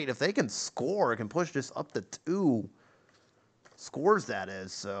Detroit, if they can score, can push this up to 2 scores, that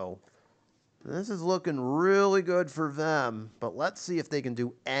is. So this is looking really good for them, but let's see if they can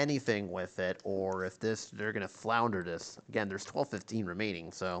do anything with it, or if they're going to flounder this. Again, there's 12-15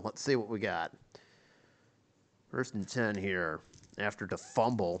 remaining, so let's see what we got. 1st and 10 here after the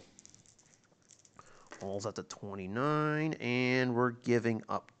fumble. Ball's at the 29, and we're giving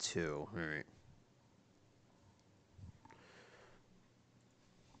up 2. All right.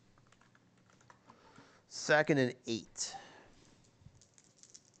 Second and 8.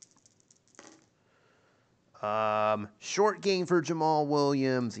 Short gain for Jamal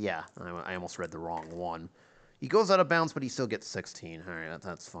Williams. Yeah, I almost read the wrong one. He goes out of bounds, but he still gets 16. All right,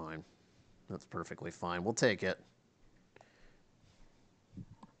 that's fine. That's perfectly fine. We'll take it.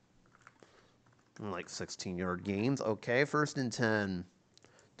 I like 16-yard gains. Okay, 1st and 10.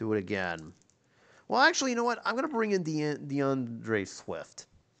 Do it again. Well, actually, you know what? I'm going to bring in DeAndre Swift.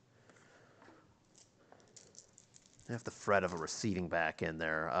 I have the threat of a receiving back in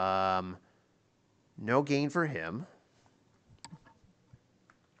there. No gain for him.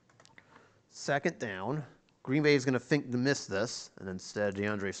 2nd down. Green Bay is going to think to miss this, and instead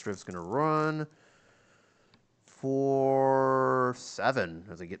DeAndre Swift's going to run for 7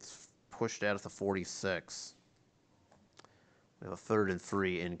 as he gets pushed out at the 46. We have a 3rd and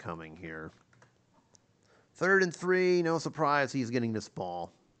 3 incoming here. 3rd and 3, no surprise he's getting this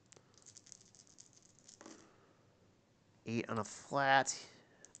ball. 8 on a flat.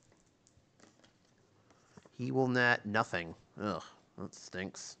 He will net nothing. Ugh, that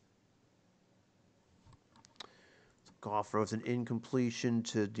stinks. Goff throws an incompletion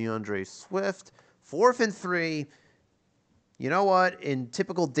to DeAndre Swift. 4th and 3. You know what? In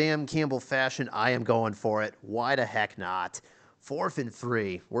typical Dan Campbell fashion, I am going for it. Why the heck not? 4th and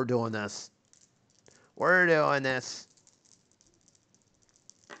 3. We're doing this. We're doing this.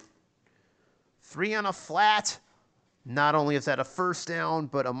 3 on a flat. Not only is that a 1st down,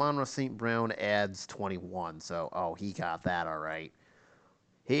 but Amon-Ra St. Brown adds 21. So, oh, he got that all right.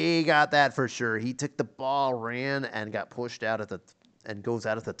 He got that for sure. He took the ball, ran, and got pushed out and goes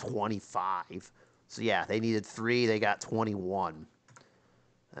out at the 25. So, yeah, they needed 3. They got 21.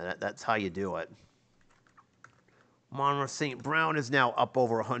 And that's how you do it. Amon-Ra St. Brown is now up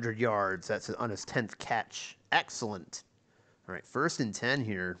over 100 yards. That's on his 10th catch. Excellent. All right, 1st and 10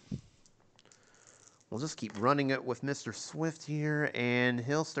 here. We'll just keep running it with Mr. Swift here, and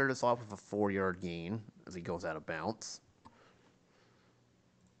he'll start us off with a 4-yard gain as he goes out of bounds.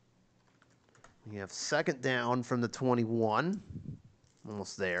 We have 2nd down from the 21.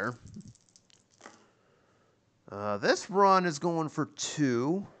 Almost there. This run is going for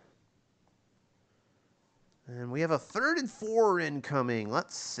 2. And we have a 3rd and 4 incoming.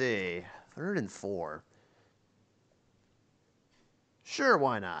 Let's see. 3rd and 4. Sure,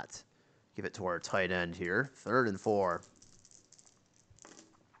 why not? Give it to our tight end here. 3rd and 4.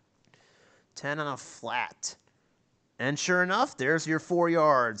 10 on a flat. And sure enough, there's your 4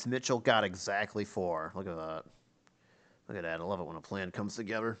 yards. Mitchell got exactly 4. Look at that. Look at that. I love it when a plan comes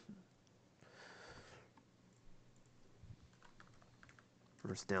together.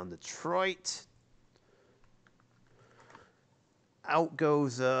 1st down, Detroit. Out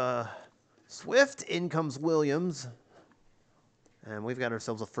goes Swift. In comes Williams. And we've got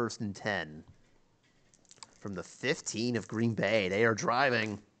ourselves a 1st and 10. From the 15 of Green Bay. They are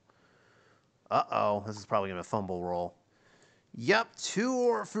driving. Uh-oh. This is probably going to fumble roll. Yep.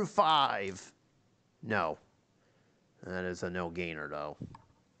 2 through 5. No. That is a no-gainer, though.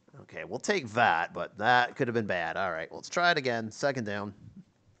 Okay, we'll take that, but that could have been bad. All right, let's try it again. 2nd down.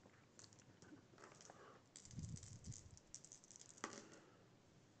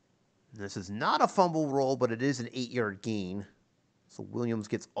 This is not a fumble roll, but it is an 8-yard gain. So Williams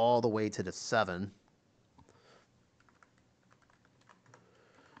gets all the way to the 7.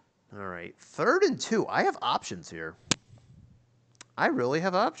 All right, 3rd and 2. I have options here. I really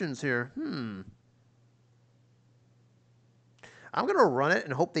have options here. I'm going to run it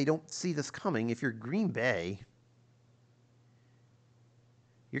and hope they don't see this coming. If you're Green Bay,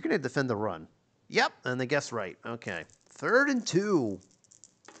 you're going to defend the run. Yep, and they guess right. Okay, 3rd and 2.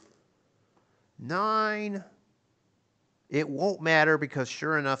 9. It won't matter because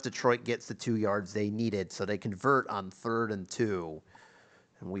sure enough, Detroit gets the 2 yards they needed, so they convert on 3rd and 2.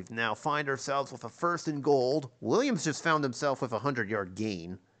 And we've now find ourselves with a first and goal. Williams just found himself with a 100-yard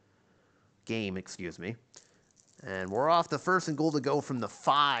game, excuse me. And we're off the first and goal to go from the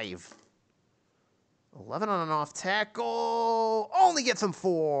 5. 11 on an off tackle. Only gets him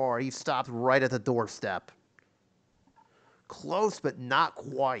 4. He stopped right at the doorstep. Close, but not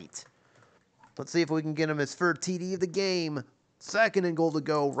quite. Let's see if we can get him his first TD of the game. Second and goal to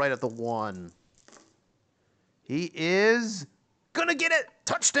go right at the 1. He is gonna get it.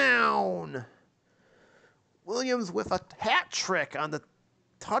 Touchdown. Williams with a hat trick on the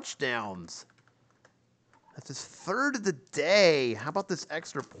touchdowns. That's his 3rd of the day. How about this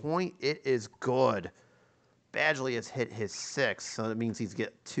extra point? It is good. Badgley has hit his 6th, so that means he's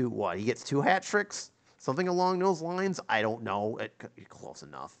get 2 what? He gets 2 hat tricks? Something along those lines? I don't know. Close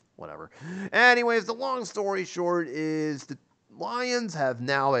enough. Whatever. Anyways, the long story short is the Lions have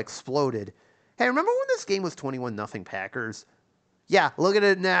now exploded. Hey, remember when this game was 21-0 Packers? Yeah, look at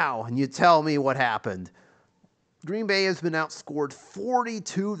it now, and you tell me what happened. Green Bay has been outscored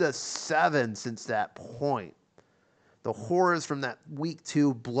 42-7 since that point. The horrors from that Week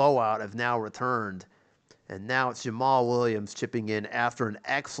 2 blowout have now returned. And now it's Jamal Williams chipping in after an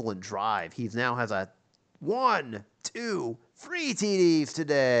excellent drive. He now has a 1, 2, 3 TDs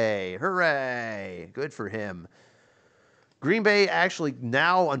today. Hooray. Good for him. Green Bay actually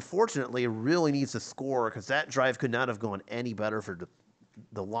now, unfortunately, really needs to score because that drive could not have gone any better for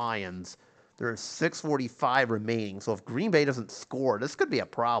the Lions. There's 6:45 remaining, so if Green Bay doesn't score, this could be a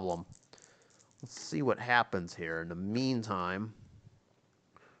problem. Let's see what happens here. In the meantime,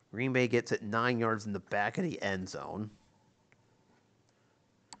 Green Bay gets it 9 yards in the back of the end zone.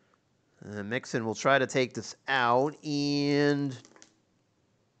 And Mixon will try to take this out, and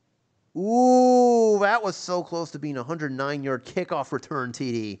ooh, that was so close to being a 109-yard kickoff return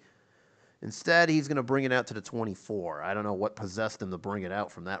TD. Instead, he's going to bring it out to the 24. I don't know what possessed him to bring it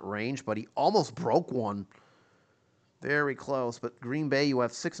out from that range, but he almost broke one. Very close, but Green Bay, you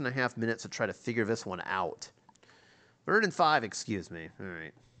have 6.5 minutes to try to figure this one out. 3rd and 5, excuse me. All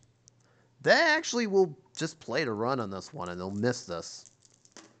right. They actually will just play to run on this one, and they'll miss this.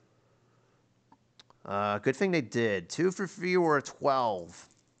 Good thing they did. 2 for 3 or a 12.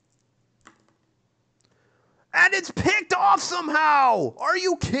 And it's picked off somehow! Are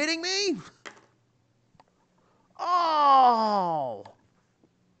you kidding me? Oh!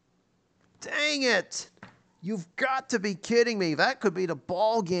 Dang it! You've got to be kidding me. That could be the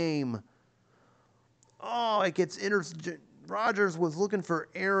ball game. Oh, it gets Rodgers was looking for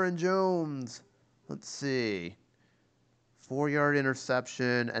Aaron Jones. Let's see. 4-yard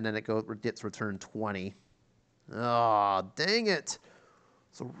interception, and then it gets returned 20. Oh, dang it.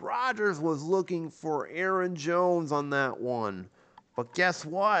 So Rodgers was looking for Aaron Jones on that one. But guess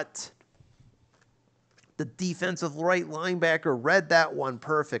what? The defensive right linebacker read that one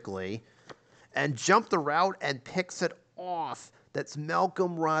perfectly and jumped the route and picks it off. That's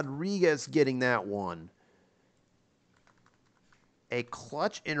Malcolm Rodriguez getting that one. A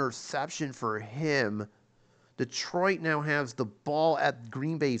clutch interception for him. Detroit now has the ball at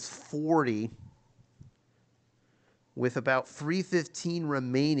Green Bay's 40. With about 3:15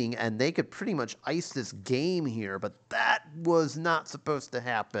 remaining, and they could pretty much ice this game here, but that was not supposed to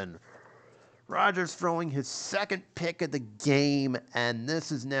happen. Rodgers throwing his 2nd pick of the game, and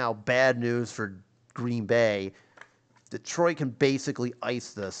this is now bad news for Green Bay. Detroit can basically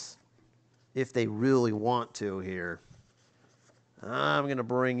ice this if they really want to here. I'm going to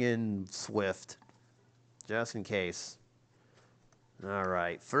bring in Swift, just in case. All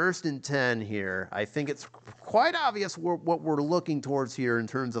right, 1st and 10 here. I think it's quite obvious what we're looking towards here in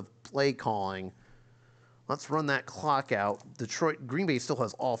terms of play calling. Let's run that clock out. Green Bay still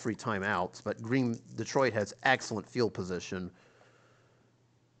has all 3 timeouts, but Detroit has excellent field position.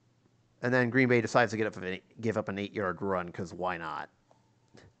 And then Green Bay decides to give up an 8-yard run, because why not?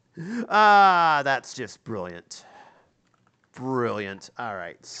 That's just brilliant. Brilliant. All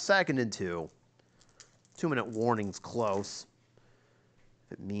right, 2nd and 2. 2-minute warning's close.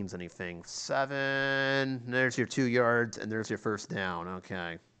 If it means anything. 7. There's your 2 yards, and there's your 1st down.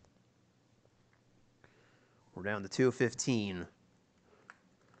 Okay. We're down to 2:15.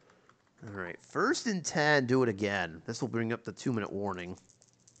 All right, 1st and 10. Do it again. This will bring up the 2-minute warning.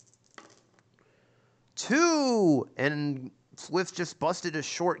 2, and Swift just busted a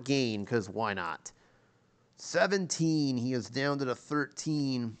short gain, because why not? 17. He is down to the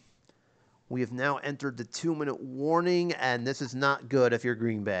 13. We have now entered the 2-minute warning, and this is not good if you're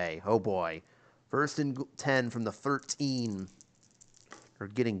Green Bay. Oh, boy. 1st and 10 from the 13. They're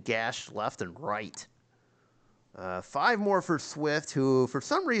getting gashed left and right. 5 more for Swift, who for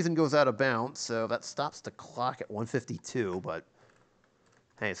some reason goes out of bounds, so that stops the clock at 1:52, but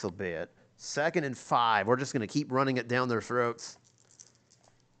Hey, so be it. 2nd and 5. We're just going to keep running it down their throats.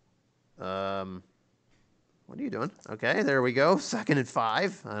 What are you doing? Okay, there we go. 2nd and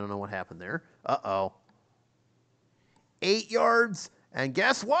 5. I don't know what happened there. Uh-oh. 8 yards. And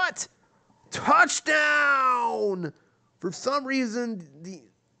guess what? Touchdown! For some reason,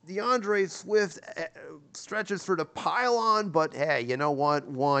 DeAndre Swift stretches for the pylon, but hey, you know what?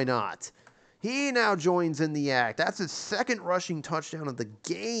 Why not? He now joins in the act. That's his 2nd rushing touchdown of the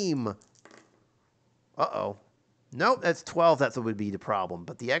game. Uh-oh. Nope, that's 12. That's what would be the problem.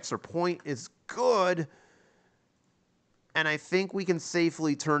 But the extra point is good. And I think we can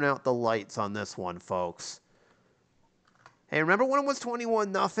safely turn out the lights on this one, folks. Hey, remember when it was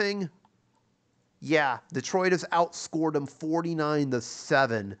 21-0? Yeah, Detroit has outscored them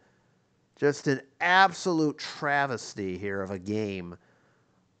 49-7. Just an absolute travesty here of a game.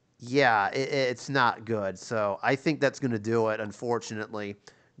 Yeah, it's not good. So I think that's going to do it, unfortunately.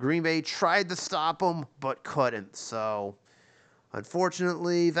 Green Bay tried to stop them, but couldn't. So,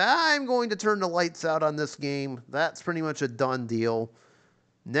 unfortunately, I'm going to turn the lights out on this game. That's pretty much a done deal.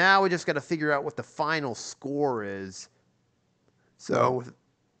 Now we just got to figure out what the final score is. So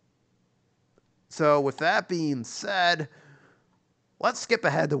with that being said, let's skip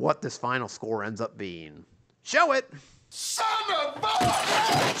ahead to what this final score ends up being. Show it! Son of a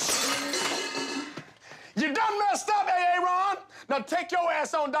bitch! You done messed up, Aaron. Now take your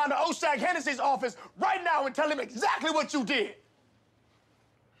ass on down to Oshag Hennessy's office right now and tell him exactly what you did.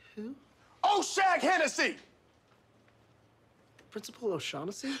 Who? Oshag Hennessy! Principal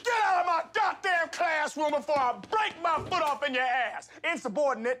O'Shaughnessy? Get out of my goddamn classroom before I break my foot off in your ass,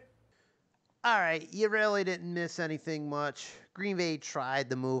 insubordinate! All right, you really didn't miss anything much. Green Bay tried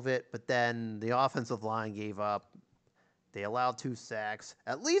to move it, but then the offensive line gave up. They allowed 2 sacks.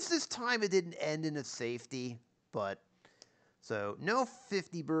 At least this time it didn't end in a safety, but so no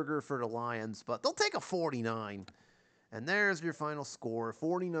 50 burger for the Lions, but they'll take a 49. And there's your final score,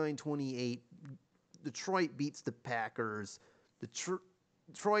 49-28. Detroit beats the Packers.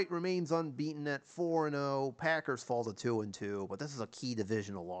 Detroit remains unbeaten at 4-0. Packers fall to 2-2, but this is a key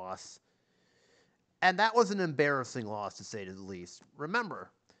divisional loss. And that was an embarrassing loss, to say the least.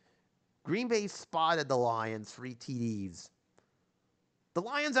 Remember, Green Bay spotted the Lions, 3 TDs. The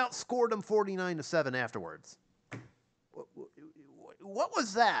Lions outscored them 49-7 afterwards. What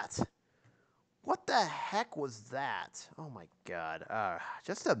was that? What the heck was that? Oh my God.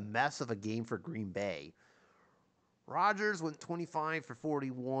 Just a mess of a game for Green Bay. Rodgers went 25 for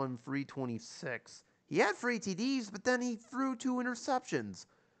 41, 326. He had 3 TDs, but then he threw 2 interceptions.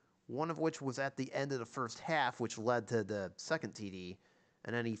 One of which was at the end of the first half, which led to the 2nd TD.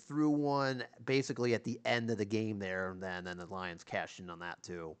 And then he threw one basically at the end of the game there, and then the Lions cashed in on that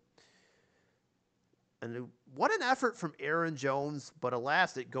too. And what an effort from Aaron Jones, but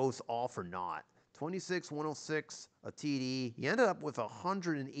alas, it goes all for naught. 26, 106, a TD. He ended up with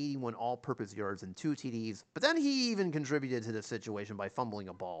 181 all-purpose yards and 2 TDs, but then he even contributed to the situation by fumbling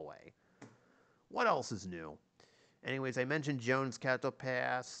a ball away. What else is new? Anyways, I mentioned Jones caught a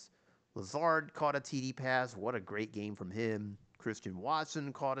pass. Lazard caught a TD pass. What a great game from him. Christian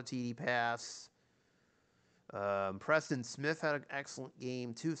Watson caught a TD pass. Preston Smith had an excellent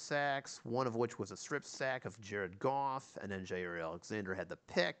game. 2 sacks, one of which was a strip sack of Jared Goff. And then Jair Alexander had the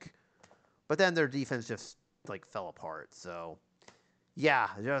pick. But then their defense just, fell apart. So, yeah,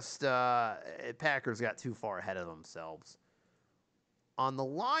 Packers got too far ahead of themselves. On the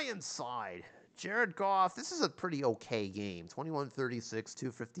Lions side, Jared Goff, this is a pretty okay game. 21-36,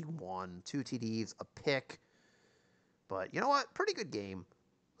 251, 2 TDs, a pick. But you know what? Pretty good game.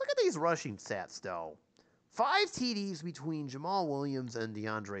 Look at these rushing stats, though. 5 TDs between Jamal Williams and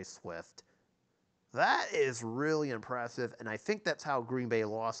DeAndre Swift. That is really impressive, and I think that's how Green Bay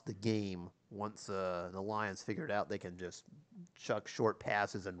lost the game once the Lions figured out they can just chuck short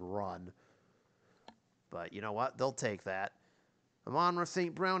passes and run. But you know what? They'll take that. Amon-Ra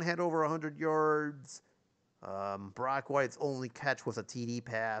St. Brown had over 100 yards. Brock White's only catch was a TD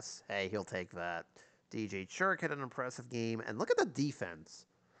pass. Hey, he'll take that. DJ Chark had an impressive game. And look at the defense.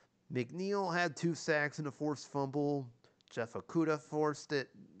 McNeil had 2 sacks and a forced fumble. Jeff Okudah forced it.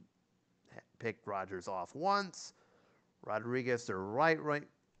 Picked Rodgers off once. Rodriguez, their right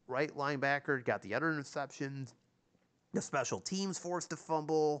linebacker, got the other interceptions. The special teams forced a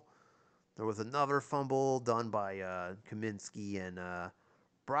fumble. There was another fumble done by Kaminsky and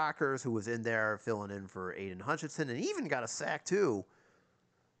Brockers, who was in there filling in for Aiden Hutchinson, and even got a sack too.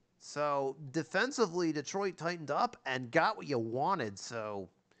 So defensively, Detroit tightened up and got what you wanted. So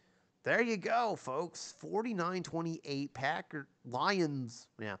there you go, folks. 49-28,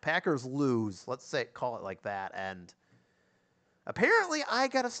 Packers lose. Let's call it like that. And Apparently, I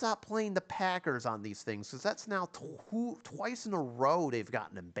got to stop playing the Packers on these things because that's now twice in a row they've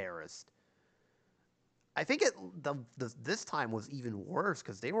gotten embarrassed. I think this time was even worse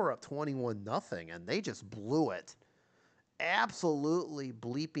because they were up 21-0 and they just blew it. Absolutely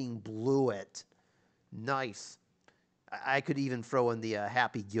bleeping blew it. Nice. I could even throw in the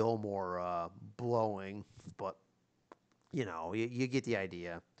Happy Gilmore blowing, but you get the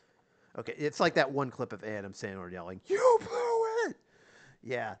idea. Okay, it's like that one clip of Adam Sandler yelling, "You blew it!"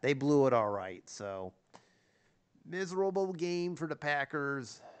 Yeah, they blew it all right. So miserable game for the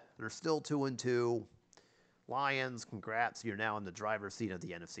Packers. They're still 2-2. Lions, congrats. You're now in the driver's seat of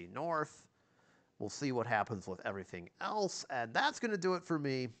the NFC North. We'll see what happens with everything else. And that's going to do it for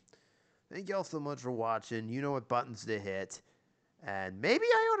me. Thank you all so much for watching. You know what buttons to hit. And maybe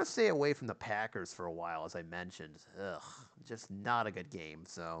I ought to stay away from the Packers for a while, as I mentioned. Ugh, just not a good game.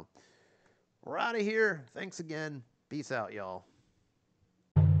 So we're out of here. Thanks again. Peace out, y'all.